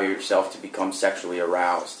not allow yourself to become sexually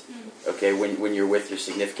aroused. Okay, when you're with your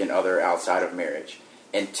significant other outside of marriage.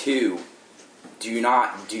 And two, do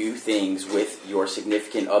not do things with your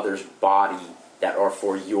significant other's body that are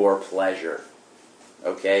for your pleasure.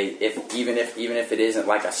 Okay, even if it isn't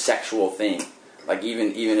like a sexual thing, like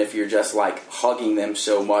even if you're just like hugging them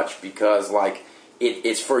so much because like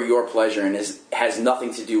it's for your pleasure and has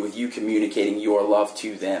nothing to do with you communicating your love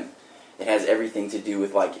to them. It has everything to do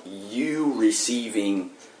with like you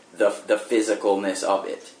receiving the physicalness of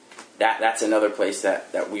it. That's another place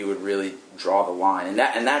that we would really draw the line, and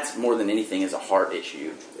that's more than anything is a heart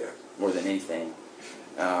issue. Yeah. More than anything.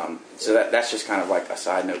 So that's just kind of like a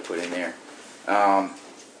side note put in there.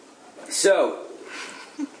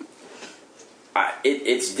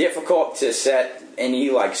 It's difficult to set any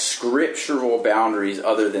like scriptural boundaries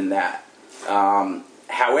other than that.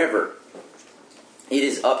 However, it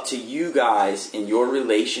is up to you guys in your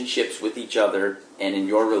relationships with each other and in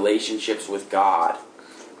your relationships with God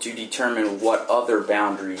to determine what other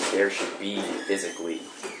boundaries there should be physically.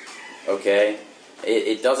 Okay?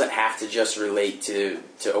 It doesn't have to just relate to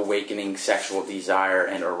awakening sexual desire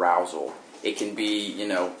and arousal. It can be,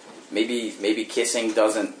 maybe kissing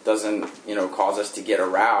doesn't cause us to get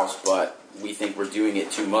aroused, but we think we're doing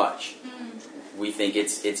it too much. We think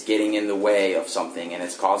it's getting in the way of something, and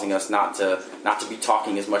it's causing us not to be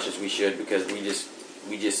talking as much as we should because we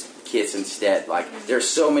just kiss instead. Like, there's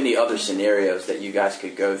so many other scenarios that you guys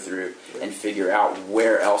could go through and figure out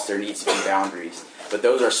where else there needs to be boundaries. But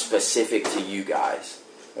those are specific to you guys.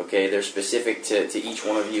 Okay, they're specific to each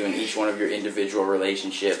one of you and each one of your individual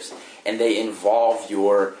relationships, and they involve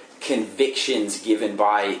your convictions given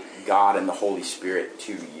by God and the Holy Spirit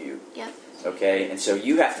to you. Yep. Okay, and so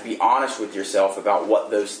you have to be honest with yourself about what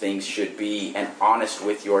those things should be, and honest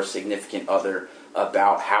with your significant other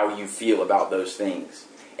about how you feel about those things.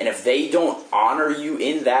 And if they don't honor you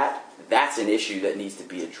in that, that's an issue that needs to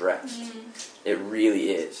be addressed. It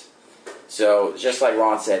really is. So, just like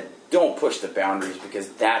Ron said, don't push the boundaries because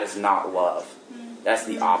that is not love. That's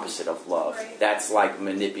the opposite of love. Right. That's like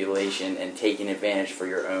manipulation and taking advantage for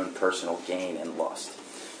your own personal gain and lust.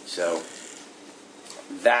 So,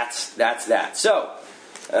 that's that. So,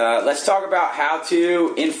 let's talk about how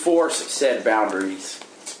to enforce said boundaries.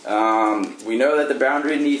 We know that the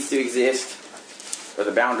boundary needs to exist, or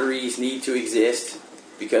the boundaries need to exist,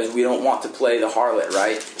 because we don't want to play the harlot,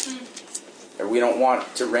 right? Or we don't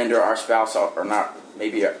want to render our spouse, or not,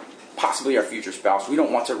 maybe possibly our future spouse, we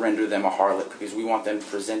don't want to render them a harlot because we want them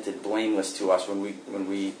presented blameless to us when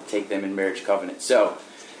we take them in marriage covenant. So,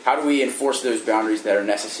 how do we enforce those boundaries that are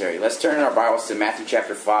necessary? Let's turn our Bibles to Matthew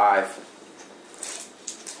chapter 5.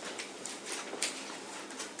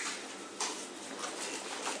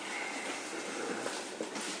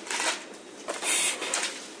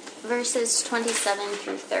 Verses 27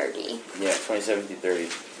 through 30. Yeah, 27 through 30.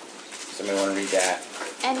 Somebody want to read that?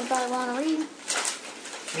 Anybody want to read?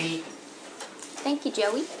 Me. Thank you,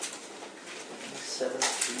 Joey. 7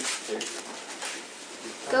 through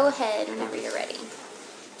 30. Go ahead whenever you're ready.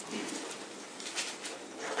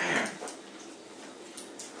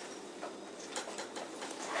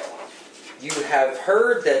 You have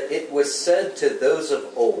heard that it was said to those of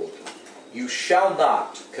old, "You shall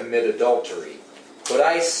not commit adultery." But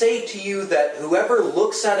I say to you that whoever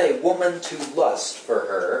looks at a woman to lust for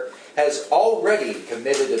her has already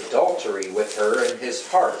committed adultery with her in his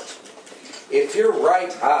heart. If your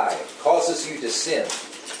right eye causes you to sin,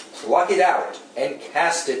 pluck it out and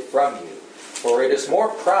cast it from you. For it is more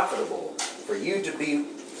profitable for you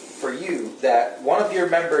that one of your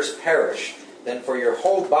members perish than for your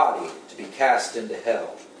whole body to be cast into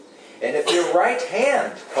hell. And if your right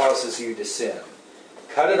hand causes you to sin,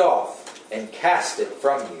 cut it off and cast it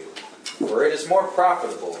from you. For it is more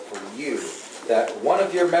profitable for you that one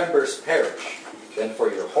of your members perish than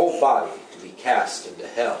for your whole body to be cast into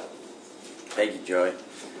hell. Thank you, Joey.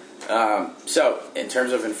 So, in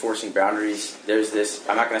terms of enforcing boundaries, there's this,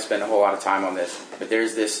 I'm not going to spend a whole lot of time on this, but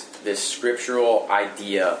there's this scriptural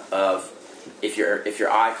idea of if your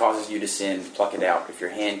eye causes you to sin, pluck it out. If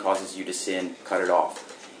your hand causes you to sin, cut it off.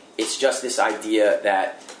 It's just this idea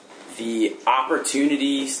that the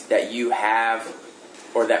opportunities that you have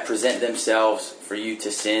or that present themselves for you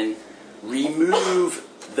to sin, remove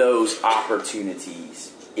those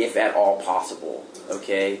opportunities if at all possible.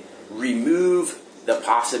 Okay? Remove the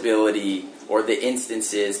possibility or the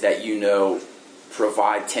instances that you know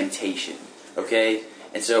provide temptation. Okay?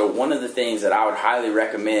 And so one of the things that I would highly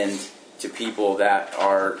recommend to people that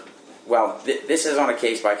are, well, this is on a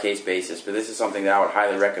case-by-case basis, but this is something that I would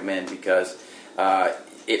highly recommend because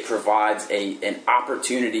it provides an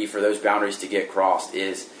opportunity for those boundaries to get crossed,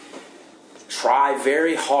 is try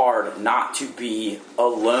very hard not to be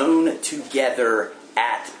alone together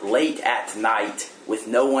late at night with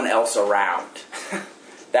no one else around.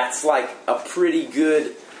 That's like a pretty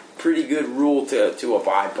good rule to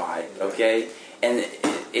abide by, okay? And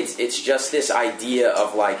it's just this idea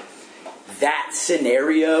of like that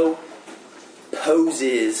scenario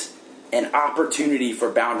poses an opportunity for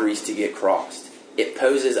boundaries to get crossed. It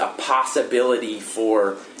poses a possibility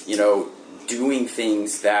for, doing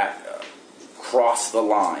things that cross the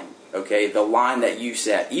line. Okay, the line that you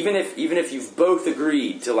set. Even if you've both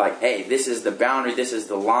agreed to like, hey, this is the boundary, this is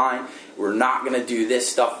the line. We're not going to do this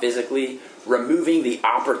stuff physically. Removing the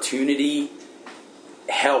opportunity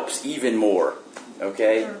helps even more.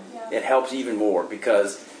 Okay, it helps even more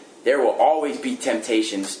because there will always be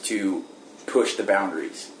temptations to push the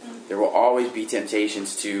boundaries. There will always be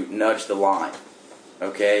temptations to nudge the line.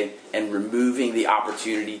 Okay? And removing the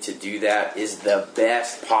opportunity to do that is the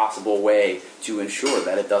best possible way to ensure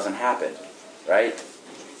that it doesn't happen. Right?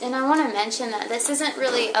 And I want to mention that this isn't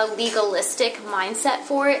really a legalistic mindset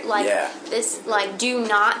for it. Like this, like, do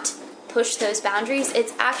not push those boundaries.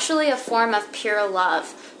 It's actually a form of pure love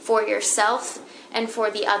for yourself and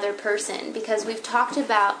for the other person, because we've talked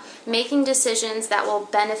about making decisions that will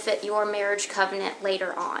benefit your marriage covenant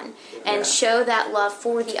later on and show that love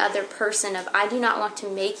for the other person of, I do not want to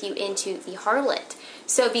make you into the harlot.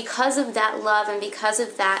 So because of that love and because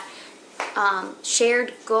of that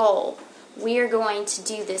shared goal, we are going to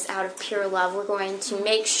do this out of pure love. We're going to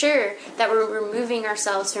make sure that we're removing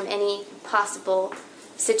ourselves from any possible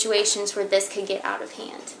situations where this could get out of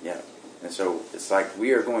hand. Yeah. And so it's like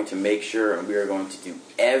we are going to make sure and we are going to do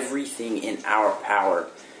everything in our power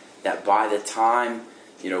that by the time,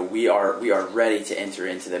 we are ready to enter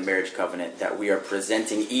into the marriage covenant, that we are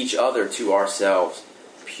presenting each other to ourselves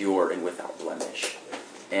pure and without blemish.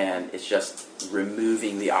 And it's just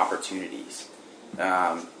removing the opportunities.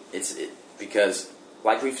 Because,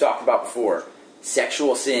 like we've talked about before,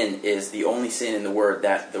 sexual sin is the only sin in the Word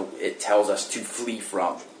that it tells us to flee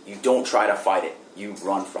from. You don't try to fight it. You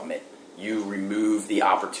run from it. You remove the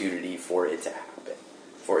opportunity for it to happen,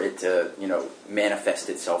 for it to, manifest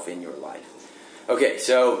itself in your life. Okay,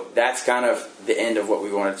 so that's kind of the end of what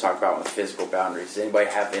we wanted to talk about with physical boundaries. Does anybody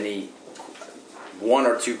have any one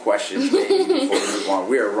or two questions maybe before we move on?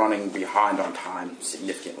 We are running behind on time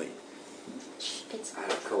significantly. I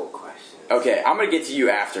have a cool question. Okay, I'm going to get to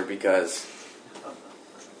you after because...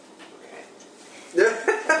 Let's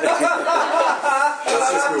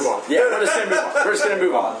just move on. Yeah, we're just going to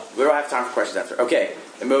move on. We don't have time for questions after. Okay,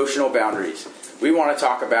 emotional boundaries. We want to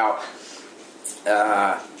talk about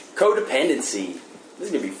codependency. This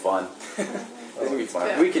is going to be fun. This is going to be fun.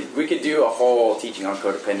 Yeah. We could do a whole teaching on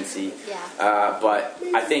codependency. Yeah. But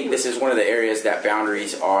I think this is one of the areas that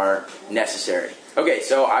boundaries are necessary. Okay,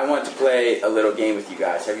 so I want to play a little game with you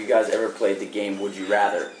guys. Have you guys ever played the game Would You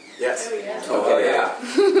Rather? Yes. Okay.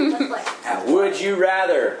 Yeah. Would you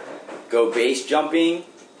rather go base jumping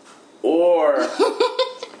or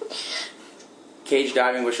cage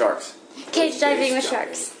diving with sharks? Cage diving with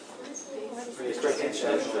sharks.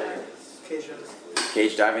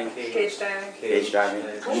 Cage diving? Cage diving. Cage diving.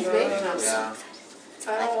 Yeah.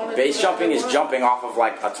 Base jumping is jumping off of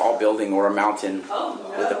like a tall building or a mountain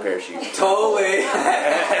with a parachute. Totally.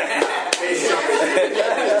 Base jumping.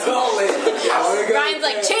 Totally. Ryan's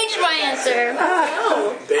like, change my answer.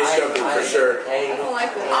 Base jumping for sure. I don't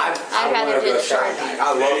like that. I'd rather do the shark.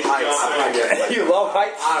 I love heights. You love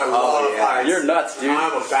heights? I love heights. You're nuts, dude.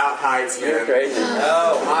 I'm about heights, man. You're crazy.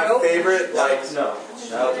 My favorite, No.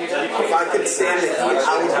 if I could stand the heat,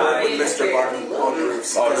 I would work with Mr. Barton on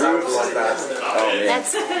roofs. On because I would roofs? love that. Oh, man.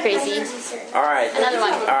 That's crazy. All right. Another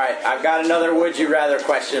one. All right. I've got another would you rather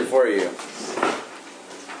question for you.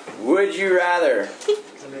 Would you rather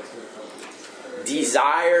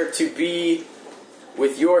desire to be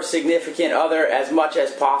with your significant other as much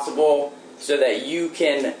as possible so that you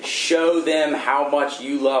can show them how much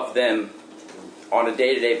you love them on a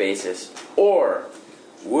day-to-day basis? Or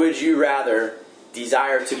would you rather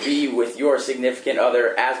desire to be with your significant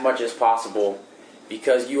other as much as possible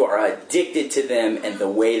because you are addicted to them and the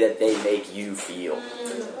way that they make you feel?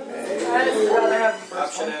 I'd rather have the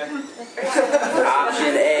first Option one. A.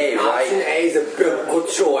 Option A, right? Option A is a biblical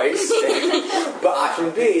choice, but option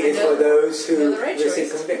B is for those who the right receive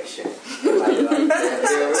choice. conviction.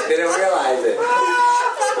 They don't realize it.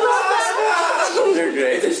 You're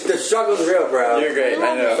great. The struggle's real, bro. You're great.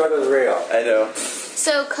 I The know. struggle's real. I know.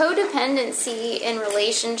 So codependency in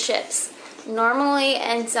relationships normally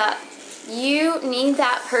ends up, you need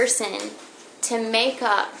that person to make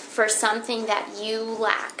up for something that you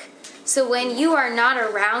lack. So when you are not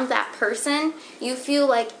around that person, you feel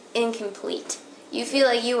like incomplete. You feel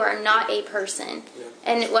like you are not a person.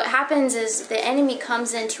 And what happens is the enemy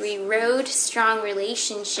comes in to erode strong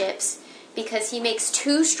relationships because he makes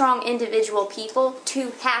two strong individual people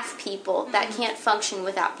two half people that can't function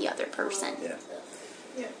without the other person. Yeah.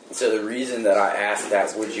 So the reason that I asked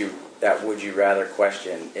that would you rather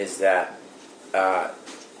question is that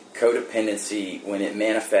codependency, when it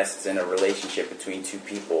manifests in a relationship between two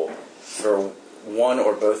people, for one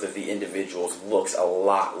or both of the individuals looks a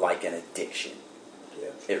lot like an addiction.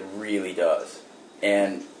 Yeah. It really does.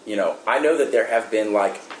 And, I know that there have been,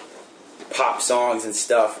 pop songs and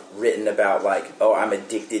stuff written about, oh, I'm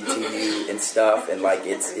addicted to you and stuff, and,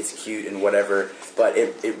 it's cute and whatever, but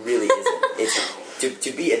it really isn't. It's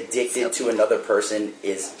to be addicted to another person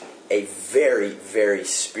is a very, very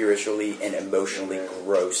spiritually and emotionally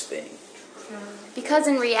gross thing. Because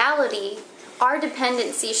in reality, our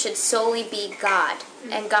dependency should solely be God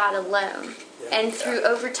and God alone. And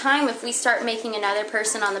over time, if we start making another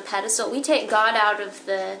person on the pedestal, we take God out of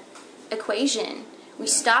the equation. We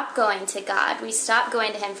stop going to God. We stop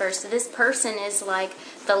going to Him first. So this person is like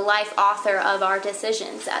the life author of our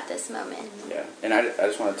decisions at this moment. Yeah, and I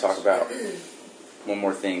just want to talk about one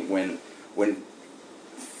more thing. When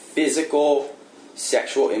physical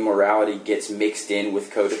sexual immorality gets mixed in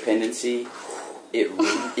with codependency,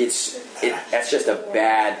 that's just a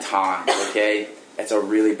bad time. Okay, that's a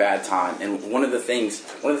really bad time. And one of the things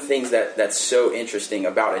that's so interesting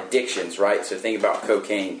about addictions, right? So think about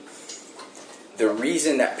cocaine. The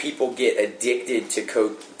reason that people get addicted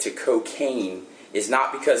to cocaine is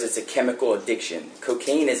not because it's a chemical addiction.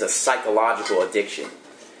 Cocaine is a psychological addiction.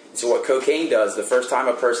 So what cocaine does, the first time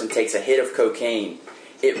a person takes a hit of cocaine,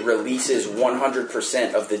 it releases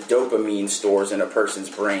 100% of the dopamine stores in a person's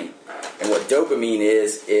brain. And what dopamine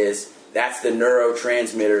is that's the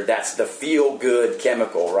neurotransmitter, that's the feel-good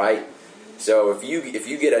chemical, right? So if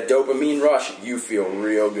you get a dopamine rush, you feel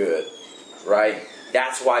real good, right?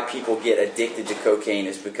 That's why people get addicted to cocaine,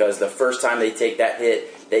 is because the first time they take that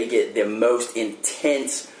hit, they get the most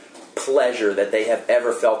intense pleasure that they have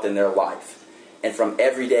ever felt in their life. And from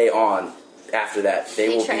every day on after that,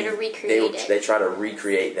 they try to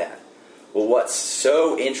recreate that. Well, what's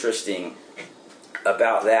so interesting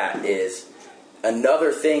about that is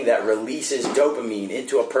another thing that releases dopamine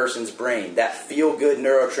into a person's brain, that feel-good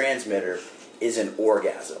neurotransmitter, is an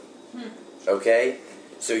orgasm. Okay?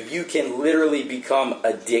 So you can literally become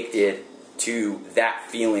addicted to that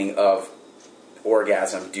feeling of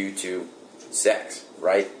orgasm due to sex,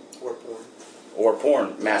 right? Or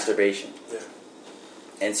porn, masturbation. Yeah.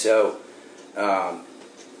 And so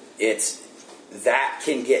that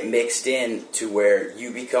can get mixed in to where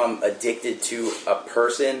you become addicted to a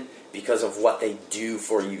person because of what they do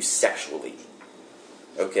for you sexually.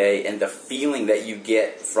 Okay? And the feeling that you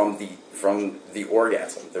get from the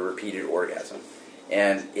orgasm, the repeated orgasm.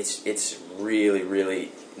 And it's really,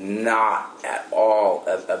 really not at all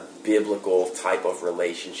a biblical type of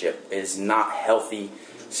relationship. It is not healthy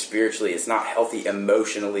spiritually. It's not healthy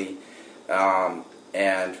emotionally.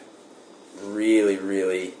 And really,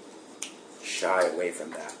 really shy away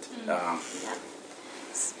from that.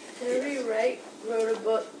 Henry Wright wrote a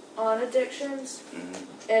book on addictions,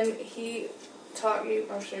 and he taught you,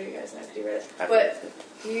 I'm sure you guys know because you read it, but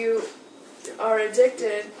you are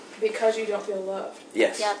addicted because you don't feel loved.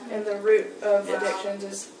 Yes. Yep. And the root of addictions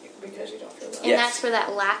is because you don't feel loved. And that's where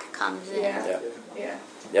that lack comes in.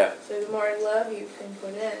 Yeah. So the more love you can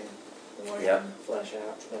put in, the more you can flush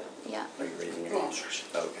out. Yeah. Are you raising your hand?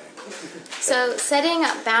 Okay. So setting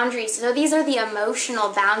up boundaries. So these are the emotional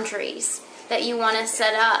boundaries that you want to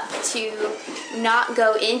set up to not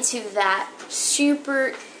go into that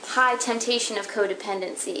super high temptation of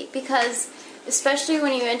codependency. Because especially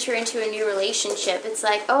when you enter into a new relationship, it's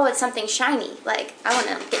like, oh, it's something shiny. Like, I want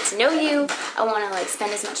to get to know you. I want to,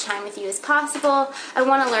 spend as much time with you as possible. I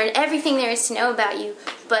want to learn everything there is to know about you.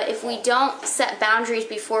 But if we don't set boundaries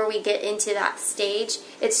before we get into that stage,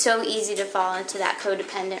 it's so easy to fall into that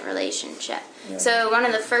codependent relationship. Yeah. So one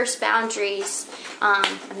of the first boundaries, and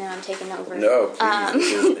then I'm taking over. No,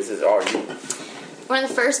 please. This is all you. One of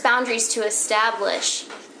the first boundaries to establish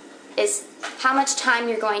is how much time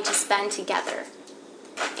you're going to spend together.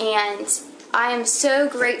 And I am so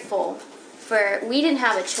grateful we didn't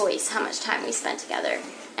have a choice how much time we spent together.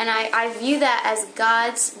 And I view that as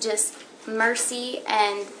God's just mercy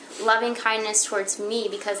and loving kindness towards me,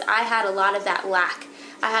 because I had a lot of that lack.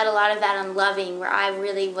 I had a lot of that unloving, where I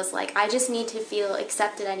really was like, I just need to feel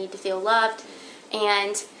accepted, I need to feel loved.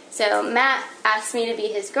 And so Matt asked me to be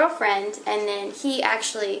his girlfriend, and then he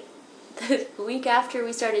actually, the week after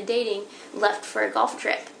we started dating, left for a golf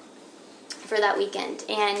trip for that weekend.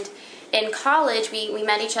 And in college, we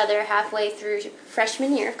met each other halfway through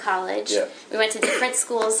freshman year of college. Yeah. We went to different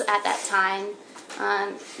schools at that time.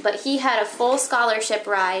 But he had a full scholarship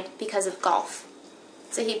ride because of golf.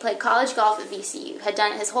 So he played college golf at VCU, had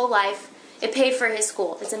done it his whole life. It paid for his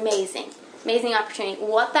school. It's amazing. Amazing opportunity.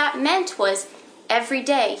 What that meant was every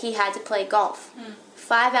day he had to play golf.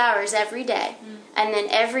 5 hours every day. And then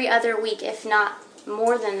every other week, if not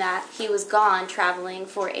more than that, he was gone traveling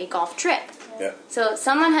for a golf trip. Yeah. So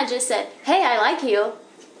someone had just said, hey, I like you.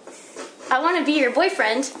 I want to be your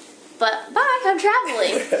boyfriend, but bye, I'm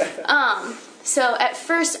traveling. So at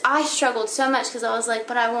first I struggled so much because I was like,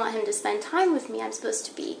 but I want him to spend time with me. We're supposed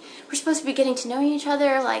to be getting to know each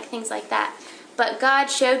other, like things like that. But God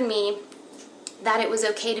showed me that it was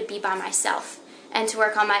okay to be by myself and to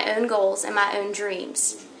work on my own goals and my own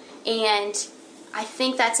dreams. And I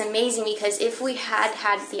think that's amazing because if we had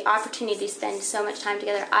the opportunity to spend so much time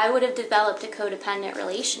together, I would have developed a codependent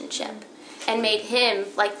relationship and made him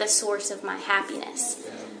like the source of my happiness.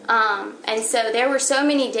 And so there were so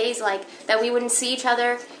many days like that we wouldn't see each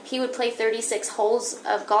other. He would play 36 holes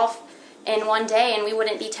of golf in one day and we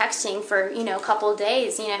wouldn't be texting for, a couple of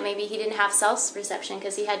days. Maybe he didn't have cell reception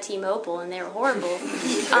because he had T-Mobile and they were horrible.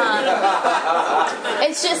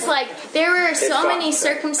 It's just like there were so many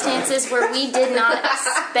circumstances where we did not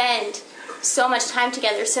spend so much time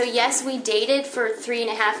together. So yes, we dated for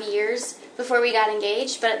 3.5 years before we got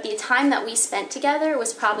engaged, but the time that we spent together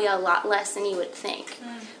was probably a lot less than you would think.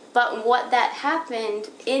 But what that happened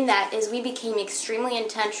in that is we became extremely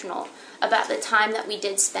intentional about the time that we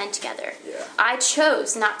did spend together. Yeah. I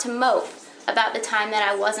chose not to mope about the time that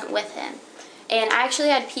I wasn't with him. And I actually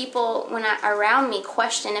had people around me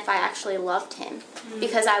question if I actually loved him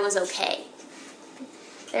because I was okay.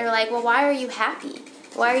 They were like, well, why are you happy?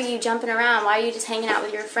 Why are you jumping around? Why are you just hanging out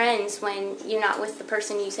with your friends when you're not with the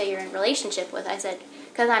person you say you're in a relationship with? I said,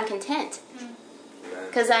 because I'm content.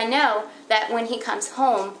 Because I know that when he comes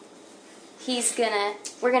home,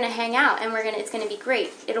 we're gonna hang out and it's gonna be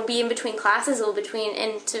great. It'll be in between classes,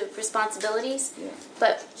 into responsibilities. Yeah.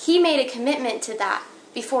 But he made a commitment to that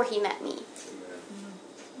before he met me.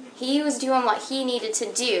 He was doing what he needed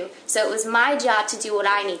to do, so it was my job to do what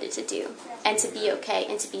I needed to do and to be okay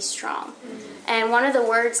and to be strong. And one of the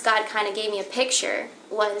words God kind of gave me a picture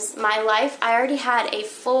was my life. I already had a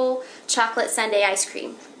full chocolate sundae ice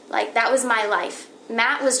cream. Like, that was my life.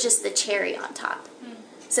 Matt was just the cherry on top.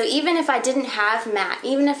 So even if I didn't have Matt,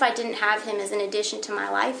 even if I didn't have him as an addition to my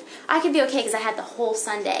life, I could be okay because I had the whole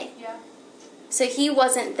sundae. Yeah. So he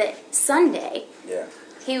wasn't the sundae. Yeah.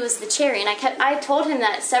 He was the cherry. And I told him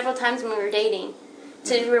that several times when we were dating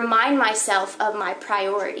to remind myself of my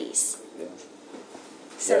priorities. Yeah.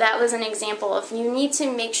 So that was an example of you need to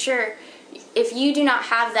make sure if you do not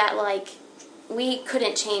have that, like, we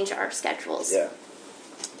couldn't change our schedules. Yeah.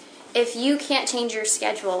 If you can't change your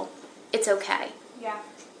schedule, it's okay. Yeah.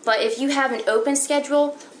 But if you have an open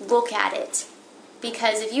schedule, look at it.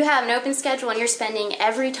 Because if you have an open schedule and you're spending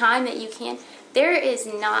every time that you can, there's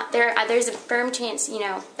a firm chance,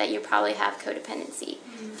 that you probably have codependency.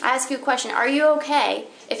 I ask you a question. Are you okay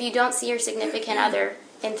if you don't see your significant other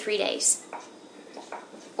in 3 days?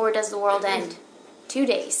 Or does the world end? 2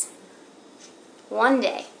 days? 1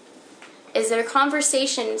 day? Is there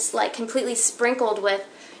conversations like completely sprinkled with,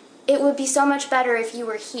 it would be so much better if you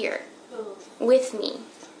were here with me.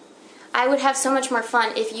 I would have so much more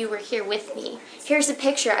fun if you were here with me. Here's a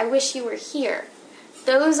picture. I wish you were here.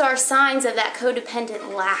 Those are signs of that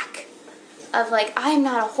codependent lack. Of like, I'm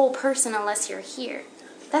not a whole person unless you're here.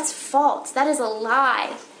 That's false. That is a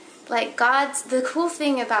lie. Like the cool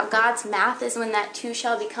thing about God's math is when that two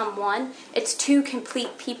shall become one, it's two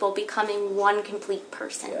complete people becoming one complete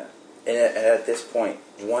person. Yeah. And at this point,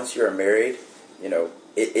 once you're married,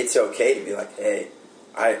 it's okay to be like, hey,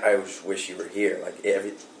 I just wish you were here. Like,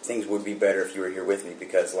 things would be better if you were here with me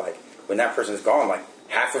because, like, when that person's gone, like,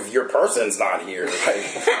 half of your person's not here. Like,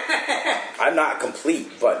 I'm not complete,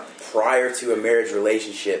 but prior to a marriage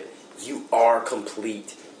relationship, you are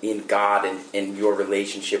complete in God and in your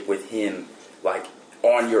relationship with Him. Like,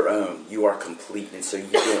 on your own, you are complete. And so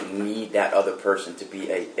you don't need that other person to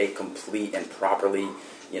be a complete and properly,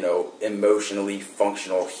 emotionally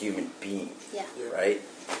functional human being. Yeah. Right?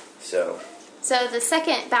 So the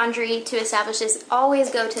second boundary to establish is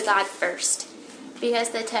always go to God first. Because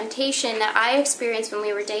the temptation that I experienced when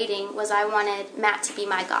we were dating was I wanted Matt to be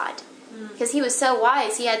my God. Because he was so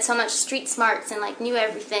wise. He had so much street smarts and knew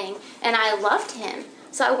everything. And I loved him.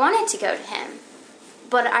 So I wanted to go to him.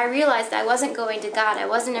 But I realized I wasn't going to God. I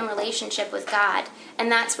wasn't in relationship with God.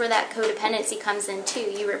 And that's where that codependency comes in too.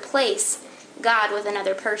 You replace God with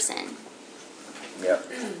another person. Yep.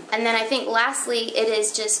 And then I think lastly, it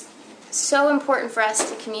is just so important for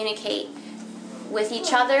us to communicate with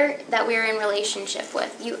each other that we're in relationship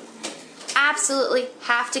with. You absolutely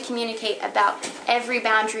have to communicate about every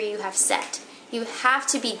boundary you have set. You have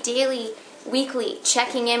to be daily, weekly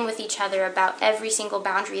checking in with each other about every single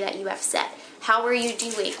boundary that you have set. How are you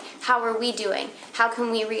doing? How are we doing? How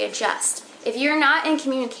can we readjust? If you're not in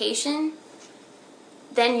communication,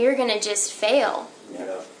 then you're going to just fail.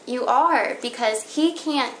 Yeah. You are, because he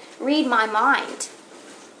can't read my mind.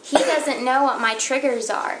 He doesn't know what my triggers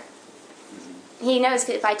are. He knows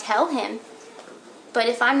if I tell him, but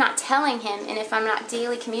if I'm not telling him and if I'm not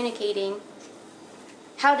daily communicating,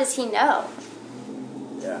 how does he know?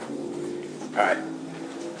 Yeah. All right.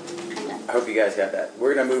 I hope you guys got that.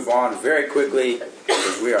 We're going to move on very quickly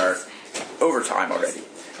because we are over time already.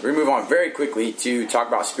 We're going to move on very quickly to talk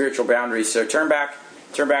about spiritual boundaries. So turn back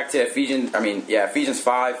to Ephesians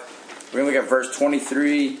 5. We're going to look at verse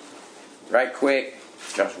 23 right quick.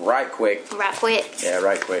 Just right quick. Right quick. Yeah,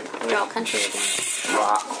 right quick. We're all country again.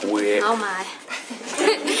 Right quick. Oh my.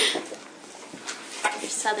 Your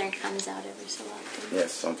southern comes out every so often.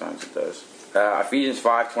 Yes, sometimes it does. Ephesians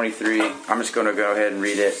 5:23. I'm just going to go ahead and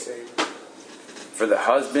read it. For the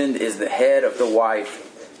husband is the head of the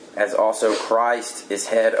wife, as also Christ is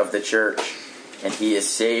head of the church, and he is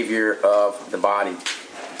Savior of the body.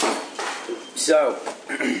 So,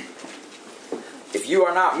 if you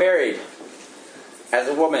are not married as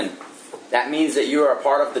a woman, that means that you are a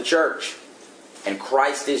part of the church, and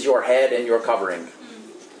Christ is your head and your covering.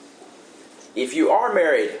 If you are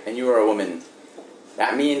married and you are a woman,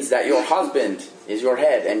 that means that your husband is your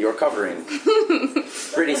head and your covering.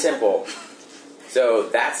 Pretty simple. So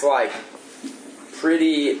that's like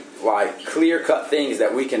pretty like clear-cut things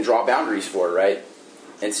that we can draw boundaries for, right?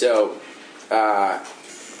 And so, what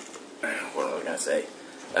was I going to say?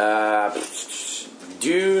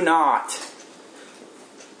 Do not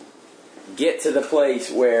get to the place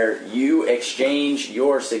where you exchange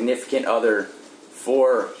your significant other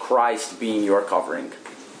for Christ being your covering.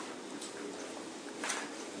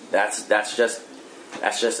 That's just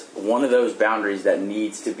one of those boundaries that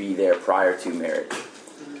needs to be there prior to marriage.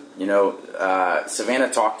 You know,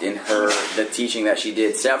 Savannah talked in the teaching that she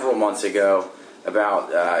did several months ago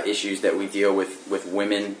about issues that we deal with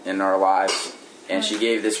women in our lives. And she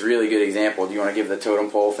gave this really good example. Do you want to give the totem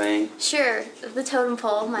pole thing? Sure, the totem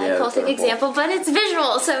pole, my occultic example, but it's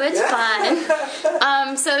visual, so it's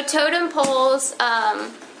fun. So totem poles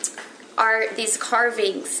are these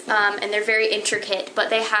carvings, and they're very intricate, but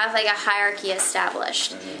they have like a hierarchy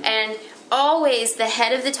established. Mm-hmm. And always the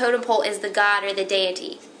head of the totem pole is the god or the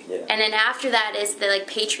deity. Yeah. And then after that is the like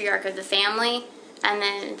patriarch of the family, and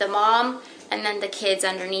then the mom, and then the kids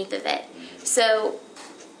underneath of it. So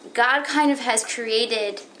God kind of has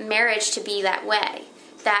created marriage to be that way.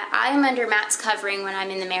 That I am under Matt's covering when I'm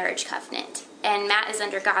in the marriage covenant, and Matt is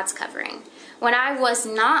under God's covering. When I was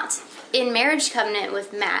not in marriage covenant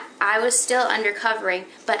with Matt, I was still under covering,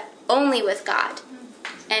 but only with God.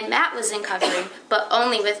 And Matt was in covering, but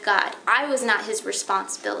only with God. I was not his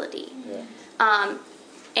responsibility. Yeah.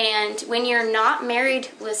 And when you're not married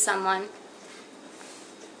with someone,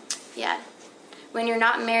 when you're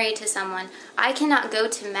not married to someone, I cannot go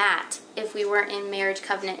to Matt if we weren't in marriage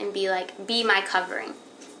covenant and be like, be my covering.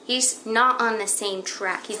 He's not on the same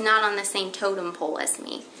track. He's not on the same totem pole as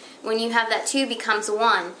me. When you have that two becomes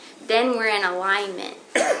one, then we're in alignment.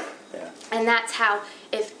 Yeah. And that's how,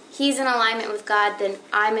 if he's in alignment with God, then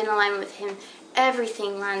I'm in alignment with him.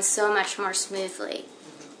 Everything runs so much more smoothly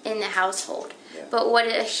in the household. Yeah. But what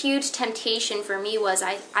a huge temptation for me was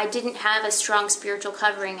I didn't have a strong spiritual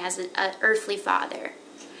covering as an earthly father.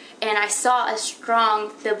 And I saw a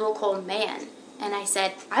strong biblical man. And I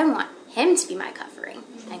said, I want him to be my covering.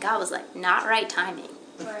 And God was like, not right timing.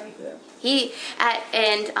 Right. Yeah.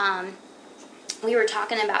 We were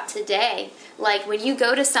talking about today, like when you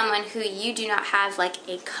go to someone who you do not have like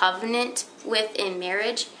a covenant with in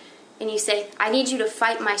marriage, and you say, I need you to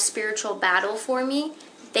fight my spiritual battle for me,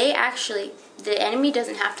 the enemy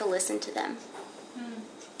doesn't have to listen to them.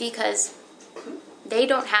 Because they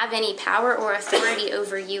don't have any power or authority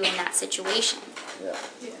over you in that situation. Yeah.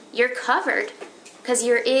 You're covered because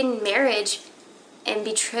you're in marriage and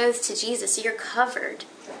betrothed to Jesus, so you're covered.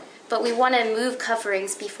 But we want to move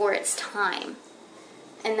coverings before it's time.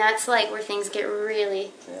 And that's like where things get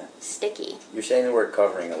really sticky. You're saying the word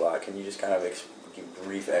covering a lot. Can you just kind of give a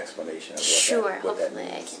brief explanation of what that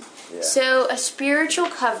means? I can. Yeah. So a spiritual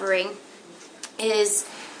covering is...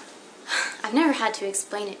 I've never had to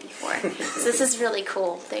explain it before. So this is really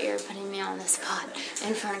cool that you're putting me on the spot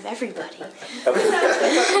in front of everybody.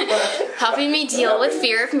 Helping me deal with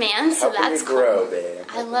fear of man, so that's cool. Grow, babe.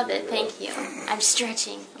 I love it, thank you. I'm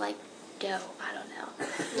stretching like dough, I don't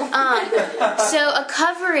know. So a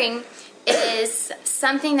covering is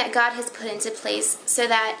something that God has put into place so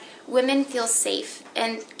that women feel safe,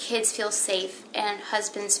 and kids feel safe, and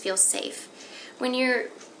husbands feel safe.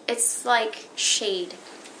 It's like shade.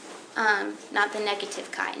 Not the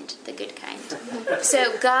negative kind, the good kind.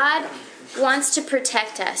 So God wants to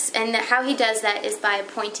protect us, and how he does that is by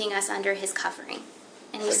appointing us under his covering.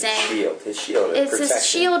 And and he's like saying his shield of it's protection. a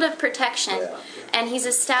shield of protection. Yeah. And he's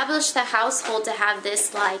established the household to have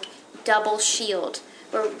this like double shield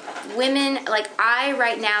where women, like I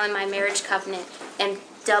right now in my marriage covenant am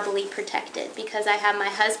doubly protected because I have my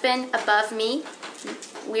husband above me.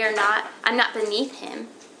 I'm not beneath him.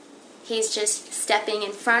 He's just stepping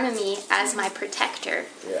in front of me as my protector.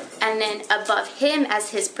 Yeah. And then above him as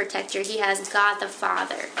his protector, he has God the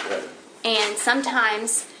Father. Yeah. And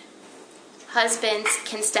sometimes husbands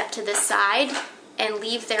can step to the side and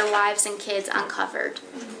leave their wives and kids uncovered.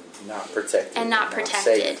 Not protected. And not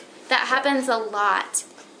protected. Safe. That happens a lot.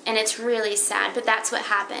 And it's really sad, but that's what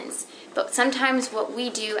happens. But sometimes what we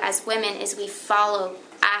do as women is we follow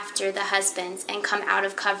after the husbands and come out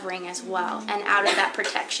of covering as well and out of that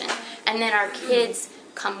protection. And then our kids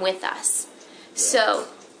come with us. So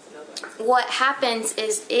what happens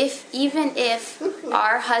is even if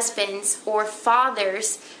our husbands or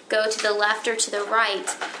fathers go to the left or to the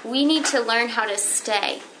right, we need to learn how to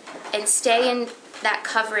stay in that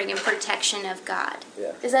covering and protection of God.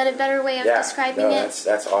 Yeah. Is that a better way of describing it?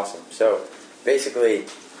 That's awesome. So basically,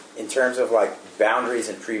 in terms of like boundaries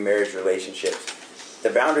in pre-marriage relationships, the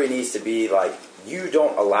boundary needs to be like you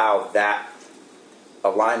don't allow that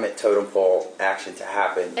alignment totem pole action to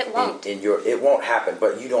happen. It won't. It won't happen,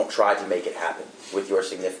 but you don't try to make it happen with your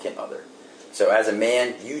significant other. So as a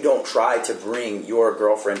man, you don't try to bring your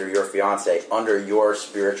girlfriend or your fiance under your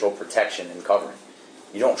spiritual protection and covering.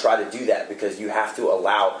 You don't try to do that because you have to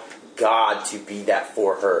allow God to be that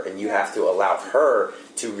for her, and you have to allow her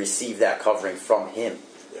to receive that covering from Him.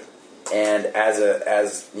 And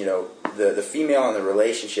as you know, the female in the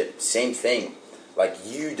relationship, same thing. Like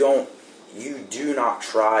you do not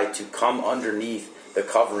try to come underneath the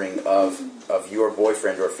covering of your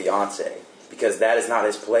boyfriend or fiance, because that is not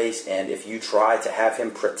his place. And if you try to have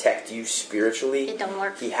him protect you spiritually, it don't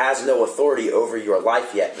work. He has no authority over your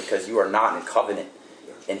life yet because you are not in covenant.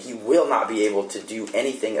 And he will not be able to do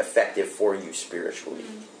anything effective for you spiritually.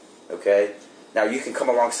 Okay? Now you can come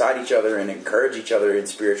alongside each other and encourage each other in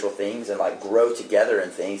spiritual things and like grow together in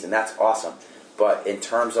things, and that's awesome. But in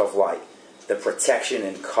terms of like the protection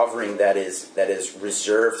and covering that is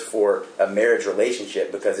reserved for a marriage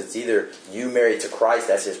relationship, because it's either you married to Christ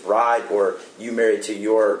as His bride or you married to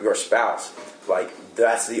your spouse. Like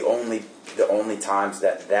that's the only times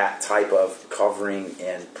that type of covering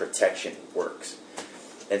and protection works.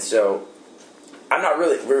 And so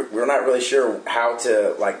we're not really sure how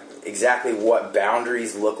to like exactly what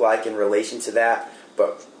boundaries look like in relation to that,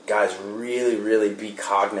 but guys, really, really be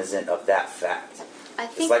cognizant of that fact.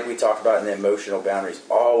 It's like we talked about in the emotional boundaries.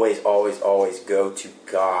 Always, always, always go to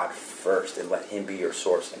God first and let Him be your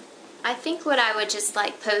source. I think what I would just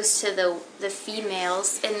like pose to the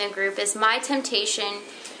females in the group is my temptation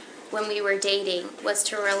when we were dating was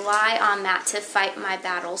to rely on that to fight my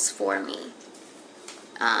battles for me.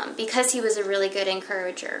 Because he was a really good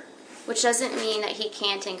encourager, which doesn't mean that he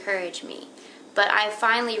can't encourage me. But I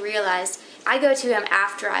finally realized I go to him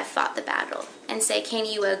after I've fought the battle and say, can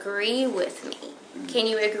you agree with me? Can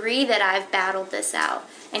you agree that I've battled this out?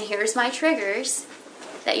 And here's my triggers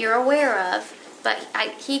that you're aware of, but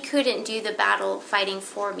he couldn't do the battle fighting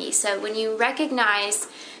for me. So when you recognize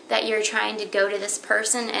that you're trying to go to this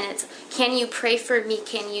person and it's, can you pray for me?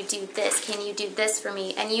 Can you do this? Can you do this for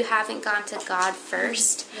me? And you haven't gone to God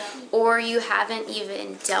first, or you haven't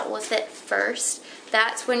even dealt with it first,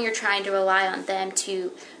 that's when you're trying to rely on them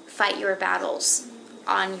to fight your battles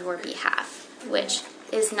on your behalf, which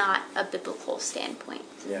is not a biblical standpoint.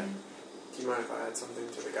 Yeah. Do you mind if I add something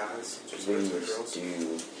to the guys? Just Please to the girls?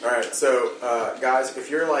 do. Alright, so guys, if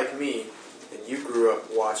you're like me and you grew up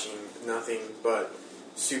watching nothing but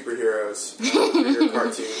superheroes, your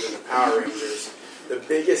cartoons and the Power Rangers, the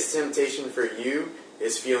biggest temptation for you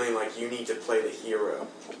is feeling like you need to play the hero.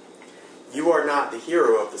 You are not the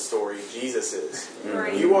hero of the story, Jesus is.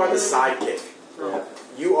 Right. You are the sidekick.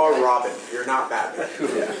 You are Robin. You're not Batman.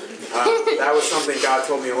 That was something God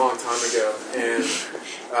told me a long time ago, and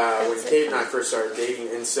when Kate and I first started dating.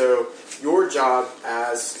 And so your job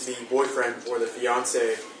as the boyfriend or the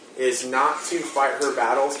fiance is not to fight her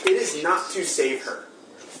battles. It is not to save her.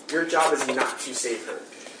 Your job is not to save her.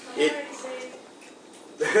 It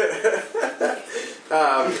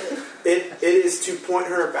is to point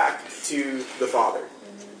her back to the Father.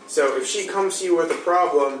 So if she comes to you with a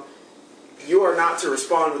problem, you are not to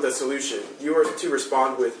respond with a solution. You are to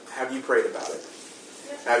respond with, have you prayed about it?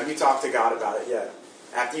 Have you talked to God about it yet?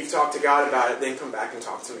 After you've talked to God about it, then come back and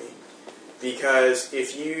talk to me. Because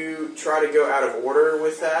if you try to go out of order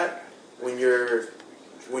with that when you're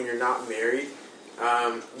not married,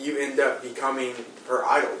 you end up becoming her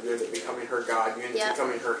idol. You end up becoming her God. You end up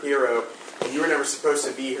becoming her hero. And you were never supposed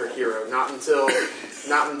to be her hero. Not until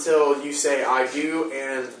you say I do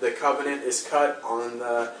and the covenant is cut on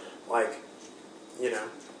the,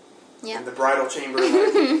 in the bridal chamber.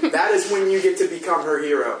 That is when you get to become her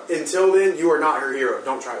hero. Until then, you are not her hero.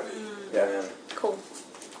 Don't try to be. Yeah. Cool.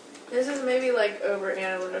 This is maybe like over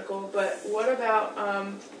analytical, but what about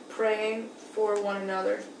praying for one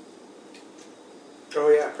another? Oh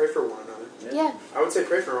yeah, pray for one another. Yeah. I would say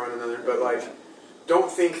pray for one another, but don't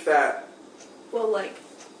think that. Well,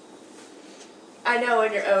 I know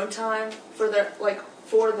in your own time for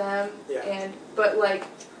them, Yeah. but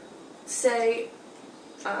say,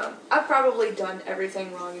 I've probably done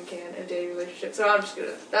everything wrong you can in a dating relationship, so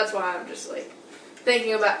that's why I'm just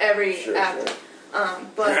thinking about every apple.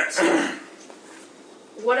 But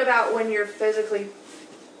what about when you're physically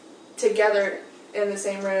together in the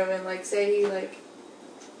same room and say he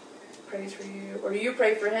prays for you or you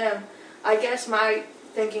pray for him? I guess my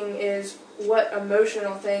thinking is what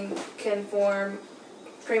emotional thing can form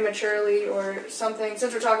prematurely or something,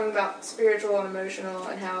 since we're talking about spiritual and emotional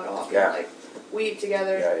and how it all can weave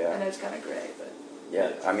together. I know it's kind of gray, but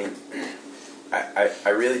yeah, I mean, I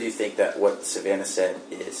really do think that what Savannah said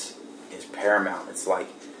is paramount. It's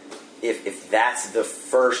if that's the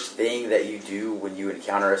first thing that you do when you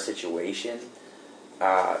encounter a situation,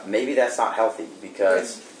 maybe that's not healthy,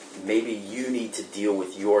 because maybe you need to deal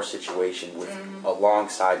with your situation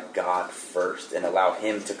alongside God first and allow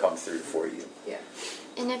Him to come through for you. Yeah.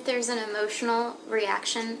 And if there's an emotional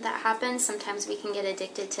reaction that happens, sometimes we can get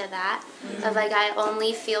addicted to that. Of I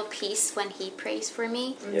only feel peace when he prays for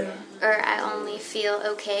me. Yeah. Or I only feel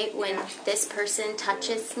okay when this person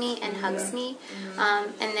touches me and hugs me.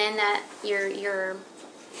 And then that your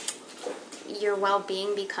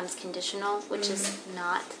well-being becomes conditional, which is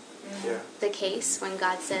not the case when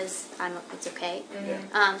God says it's okay.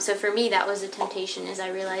 So for me, that was a temptation, as I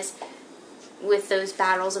realized with those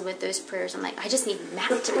battles and with those prayers, I'm I just need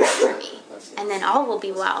Matt to pray for me, and then all will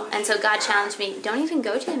be well. And so God challenged me, don't even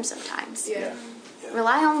go to him sometimes.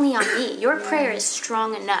 Rely only on me. Your prayer is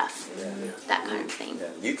strong enough. That kind of thing.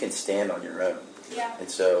 You can stand on your own.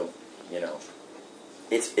 And so,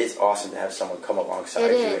 it's awesome to have someone come alongside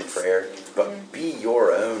you in prayer, but be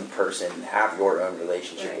your own person and have your own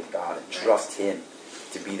relationship with God and trust Him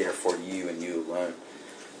to be there for you and you alone.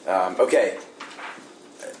 Okay.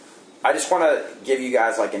 I just want to give you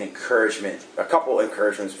guys a couple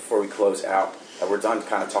encouragements before we close out. We're done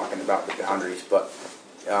kind of talking about the boundaries, but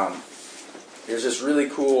there's this really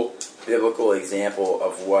cool biblical example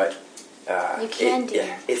of what you can do.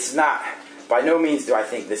 It's not, by no means do I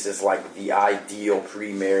think this is the ideal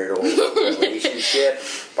premarital relationship,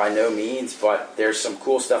 by no means, but there's some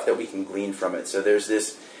cool stuff that we can glean from it. So there's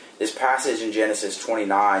this passage in Genesis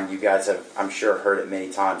 29, you guys have, I'm sure, heard it many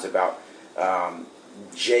times, about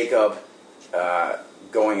Jacob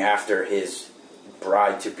going after his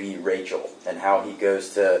bride-to-be Rachel, and how he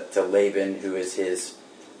goes to Laban, who is his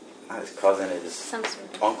cousin, his some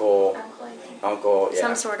sort of uncle,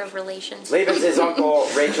 some sort of relation. Laban's his uncle.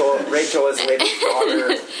 Rachel is Laban's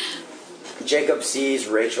daughter. Jacob sees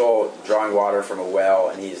Rachel drawing water from a well,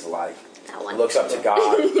 and he's looks up to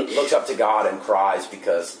God and cries,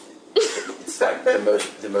 because it's the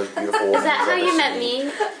most beautiful woman. Is that how you met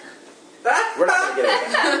me? We're not going to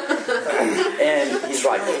get into that. And he's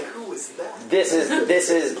who is that? This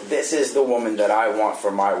is the woman that I want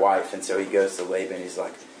for my wife. And so he goes to Laban. He's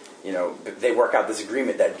they work out this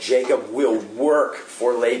agreement that Jacob will work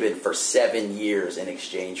for Laban for 7 years in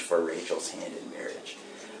exchange for Rachel's hand in marriage.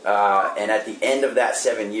 And at the end of that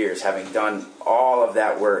 7 years, having done all of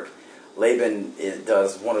that work, Laban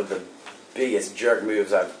does one of the biggest jerk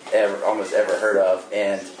moves I've almost ever heard of.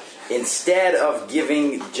 And instead of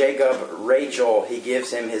giving Jacob Rachel, he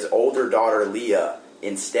gives him his older daughter Leah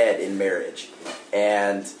instead in marriage.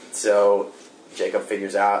 And so Jacob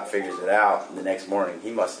figures it out, and the next morning he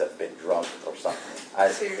must have been drunk or something.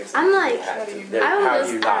 Seriously. I'm how do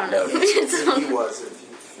you not know? He was,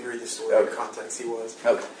 if you read the story in context, he was.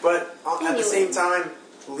 Okay. But at the same time,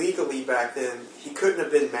 legally back then, he couldn't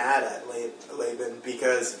have been mad at Laban,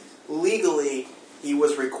 because legally he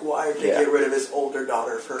was required to get rid of his older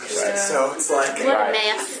daughter first. Right. So it's What a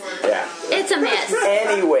mess. Yeah. It's a mess.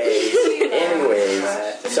 Anyways,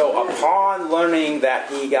 so upon learning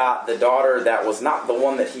that he got the daughter that was not the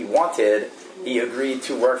one that he wanted, he agreed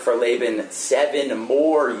to work for Laban 7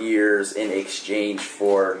 more years in exchange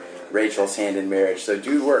for Rachel's hand in marriage. So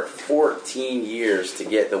dude worked 14 years to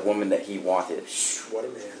get the woman that he wanted. What a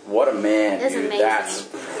man. What a man, That's dude. amazing.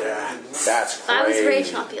 That's crazy. If I was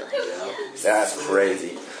Rachel, I'd be like, yes. That's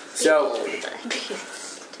crazy. So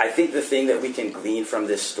I think the thing that we can glean from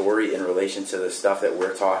this story in relation to the stuff that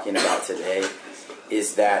we're talking about today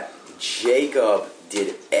is that Jacob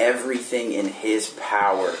did everything in his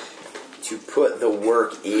power to put the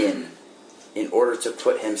work in order to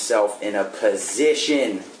put himself in a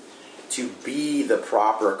position to be the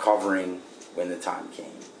proper covering when the time came.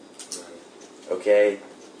 Okay?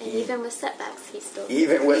 And even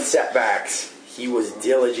with setbacks, he was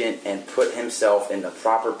diligent and put himself in the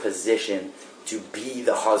proper position to be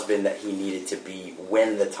the husband that he needed to be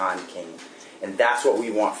when the time came. And that's what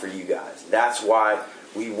we want for you guys. That's why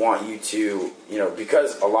we want you to,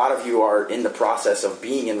 because a lot of you are in the process of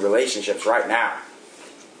being in relationships right now.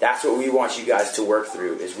 That's what we want you guys to work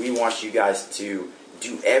through, is we want you guys to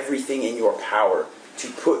do everything in your power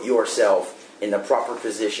to put yourself in the proper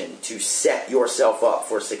position to set yourself up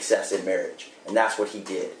for success in marriage. And that's what he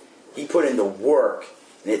did. He put in the work,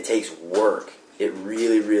 and it takes work. It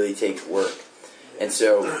really, really takes work. And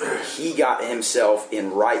so he got himself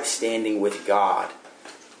in right standing with God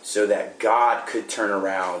so that God could turn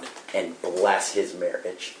around and bless his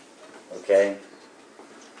marriage. Okay?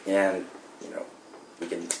 And, we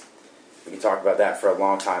can talk about that for a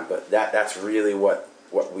long time, but that's really what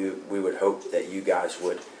we would hope that you guys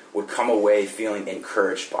would come away feeling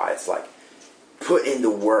encouraged by. It's like, put in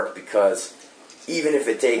the work, because even if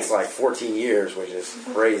it takes like 14 years, which is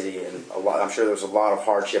crazy, and I'm sure there's a lot of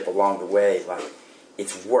hardship along the way, like,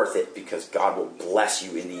 it's worth it because God will bless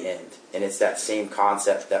you in the end. And it's that same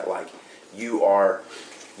concept that, like, you are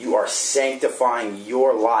sanctifying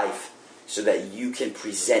your life so that you can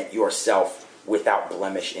present yourself without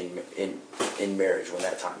blemish in marriage when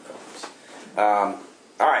that time comes.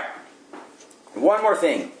 All right. One more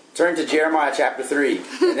thing. Turn to Jeremiah chapter 3,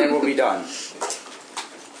 and then we'll be done.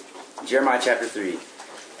 Jeremiah chapter 3.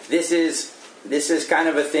 This is kind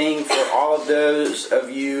of a thing for all of those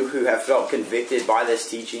of you who have felt convicted by this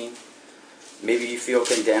teaching. Maybe you feel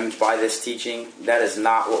condemned by this teaching. That is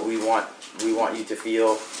not what we want. We want you to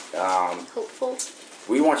feel hopeful.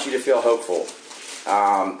 We want you to feel hopeful.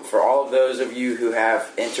 For all of those of you who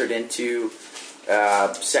have entered into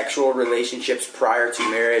sexual relationships prior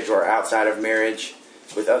to marriage or outside of marriage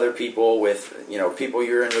with other people, with people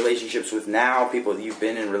you're in relationships with now, people that you've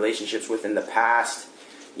been in relationships with in the past,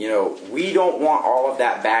 we don't want all of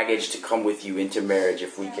that baggage to come with you into marriage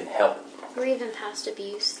if we can help. Or even past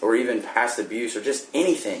abuse. Or just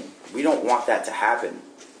anything. We don't want that to happen.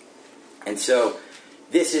 And so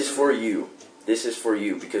this is for you. This is for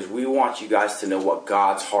you, because we want you guys to know what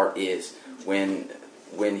God's heart is when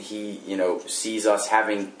he, sees us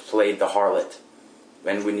having played the harlot,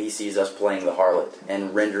 and when he sees us playing the harlot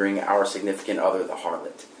and rendering our significant other the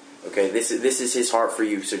harlot. Okay, this is his heart for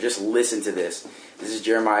you. So just listen to this. This is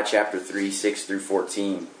Jeremiah chapter 3, 6 through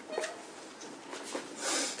 14.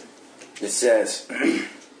 It says,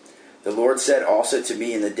 "The Lord said also to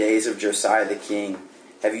me in the days of Josiah the king,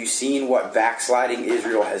 have you seen what backsliding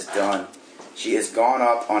Israel has done? She has gone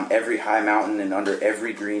up on every high mountain and under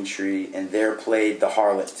every green tree, and there played the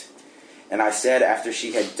harlot. And I said after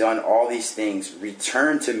she had done all these things,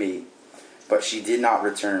 return to me. But she did not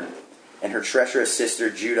return. And her treacherous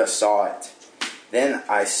sister Judah saw it. Then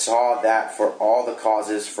I saw that for all the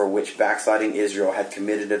causes for which backsliding Israel had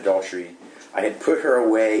committed adultery, I had put her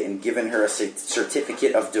away and given her a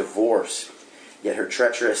certificate of divorce. Yet her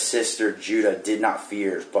treacherous sister Judah did not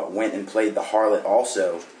fear, but went and played the harlot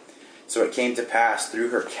also. So it came to pass through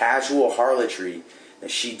her casual harlotry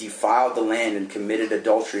that she defiled the land and committed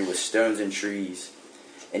adultery with stones and trees.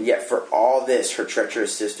 And yet for all this her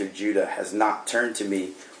treacherous sister Judah has not turned to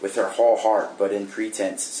me with her whole heart, but in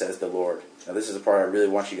pretense, says the Lord." Now this is the part I really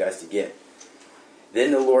want you guys to get.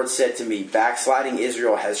 "Then the Lord said to me, backsliding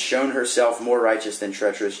Israel has shown herself more righteous than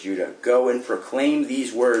treacherous Judah. Go and proclaim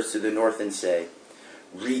these words to the north and say,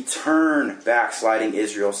 return, backsliding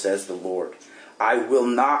Israel, says the Lord. I will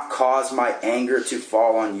not cause my anger to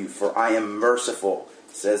fall on you, for I am merciful,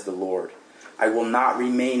 says the Lord. I will not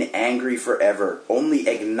remain angry forever. Only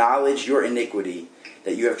acknowledge your iniquity,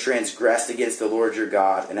 that you have transgressed against the Lord your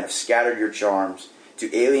God, and have scattered your charms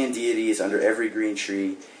to alien deities under every green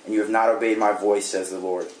tree, and you have not obeyed my voice, says the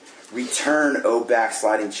Lord. Return, O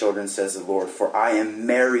backsliding children, says the Lord, for I am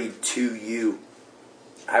married to you.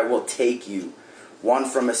 I will take you, one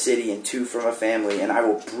from a city and two from a family, and I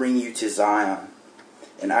will bring you to Zion.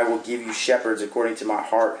 And I will give you shepherds according to my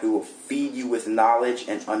heart, who will feed you with knowledge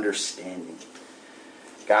and understanding."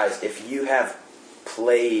 Guys, if you have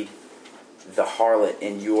played the harlot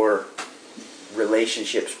in your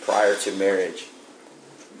relationships prior to marriage,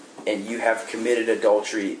 and you have committed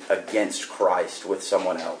adultery against Christ with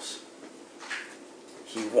someone else,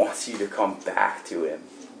 He wants you to come back to Him.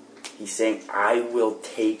 He's saying, I will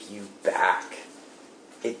take you back.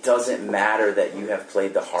 It doesn't matter that you have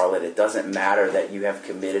played the harlot. It doesn't matter that you have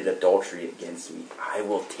committed adultery against me. I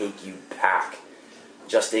will take you back.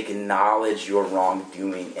 Just acknowledge your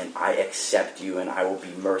wrongdoing, and I accept you, and I will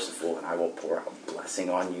be merciful, and I will pour out blessing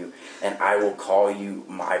on you, and I will call you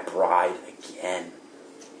my bride again.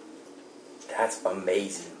 That's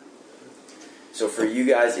amazing. So for you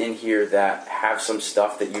guys in here that have some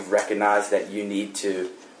stuff that you've recognized that you need to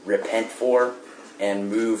repent for and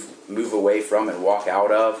move away from and walk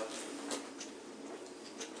out of,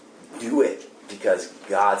 do it, because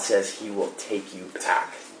God says He will take you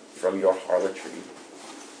back from your harlotry.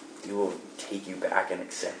 He will take you back and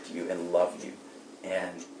accept you and love you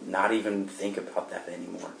and not even think about that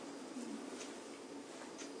anymore.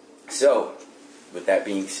 So, with that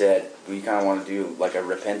being said, we kind of want to do like a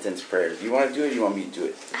repentance prayer. Do you want to do it or do you want me to do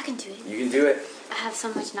it? I can do it. You can do it? I have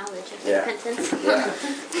so much knowledge of Yeah. repentance. Yeah.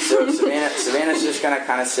 So Savannah's just going to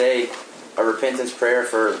kind of say a repentance prayer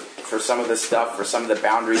for some of the stuff, for some of the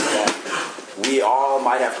boundaries that we all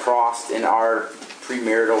might have crossed in our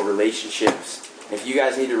premarital relationships. If you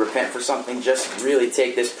guys need to repent for something, just really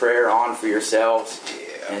take this prayer on for yourselves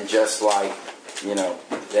and just like,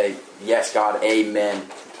 say, yes, God, amen.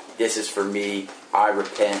 This is for me. I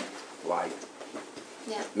repent. Like,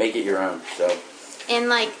 make it your own. So. And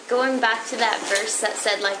like going back to that verse that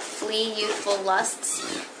said like flee youthful lusts,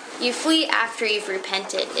 you flee after you've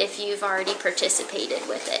repented if you've already participated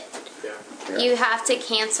with it. Yeah. You have to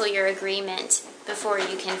cancel your agreement before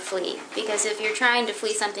you can flee. Because if you're trying to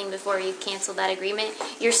flee something before you've canceled that agreement,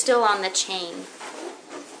 you're still on the chain.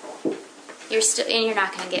 And you're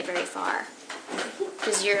not going to get very far.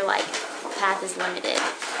 Because your path is limited.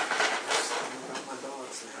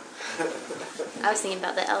 I was thinking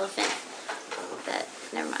about the elephant.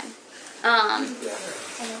 Never mind.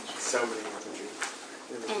 So many imagery.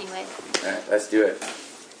 Anyway. All right, let's do it.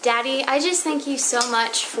 Daddy, I just thank you so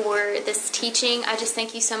much for this teaching. I just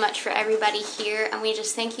thank you so much for everybody here. And we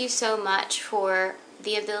just thank you so much for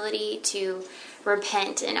the ability to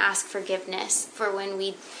repent and ask forgiveness for when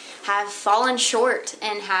we have fallen short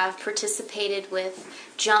and have participated with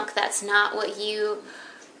junk that's not what you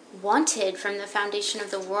wanted from the foundation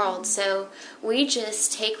of the world. So we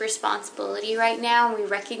just take responsibility right now. We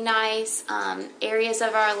recognize areas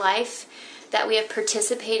of our life that we have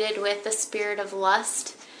participated with the spirit of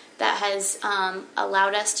lust that has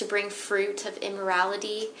allowed us to bring fruit of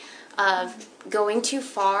immorality, of going too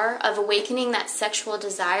far, of awakening that sexual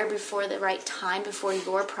desire before the right time, before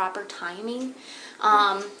your proper timing,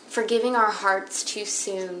 forgiving our hearts too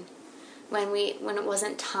soon when it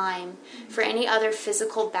wasn't time, for any other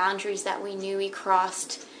physical boundaries that we knew we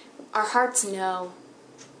crossed. Our hearts know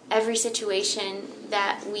every situation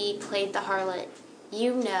that we played the harlot.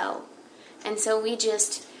 You know. And so we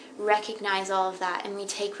just recognize all of that and we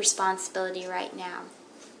take responsibility right now.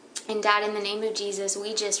 And Dad, in the name of Jesus,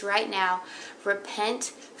 we just right now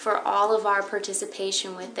repent for all of our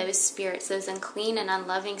participation with those spirits, those unclean and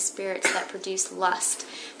unloving spirits that produce lust,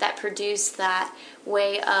 that produce that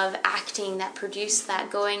way of acting, that produce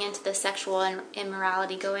that going into the sexual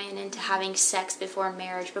immorality, going into having sex before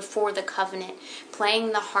marriage, before the covenant,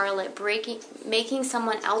 playing the harlot, making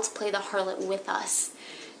someone else play the harlot with us,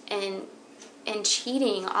 and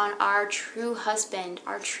cheating on our true husband,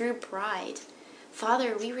 our true bride.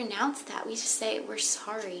 Father, we renounce that. We just say we're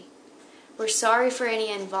sorry. We're sorry for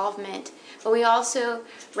any involvement, but we also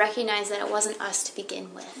recognize that it wasn't us to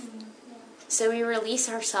begin with. So we release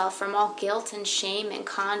ourselves from all guilt and shame and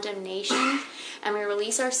condemnation, and we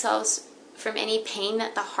release ourselves from any pain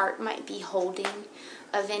that the heart might be holding,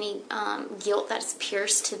 of any guilt that's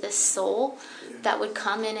pierced to the soul that would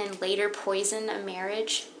come in and later poison a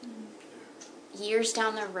marriage years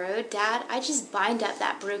down the road. Dad, I just bind up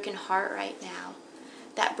that broken heart right now.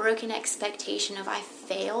 That broken expectation of I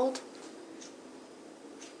failed.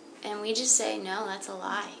 And we just say, no, that's a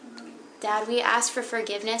lie. Dad, we ask for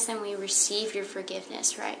forgiveness and we receive your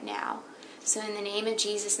forgiveness right now. So in the name of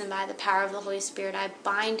Jesus and by the power of the Holy Spirit, I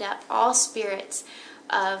bind up all spirits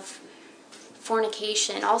of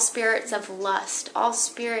fornication, all spirits of lust, all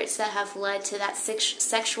spirits that have led to that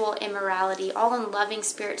sexual immorality, all unloving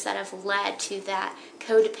spirits that have led to that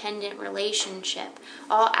codependent relationship,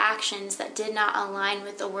 all actions that did not align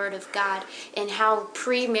with the Word of God and how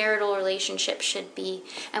premarital relationships should be,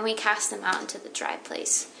 and we cast them out into the dry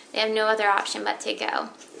place. They have no other option but to go.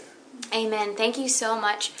 Amen. Thank you so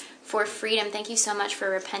much for freedom. Thank you so much for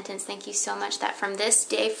repentance. Thank you so much that from this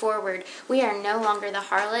day forward, we are no longer the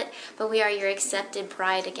harlot, but we are your accepted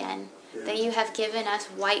bride again. Yeah. That you have given us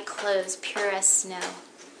white clothes, pure as snow.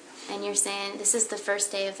 and you're saying this is the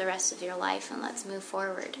first day of the rest of your life, and let's move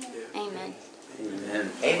forward. Amen.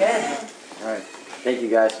 Amen. Amen. All right. Thank you,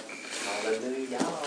 guys. Hallelujah.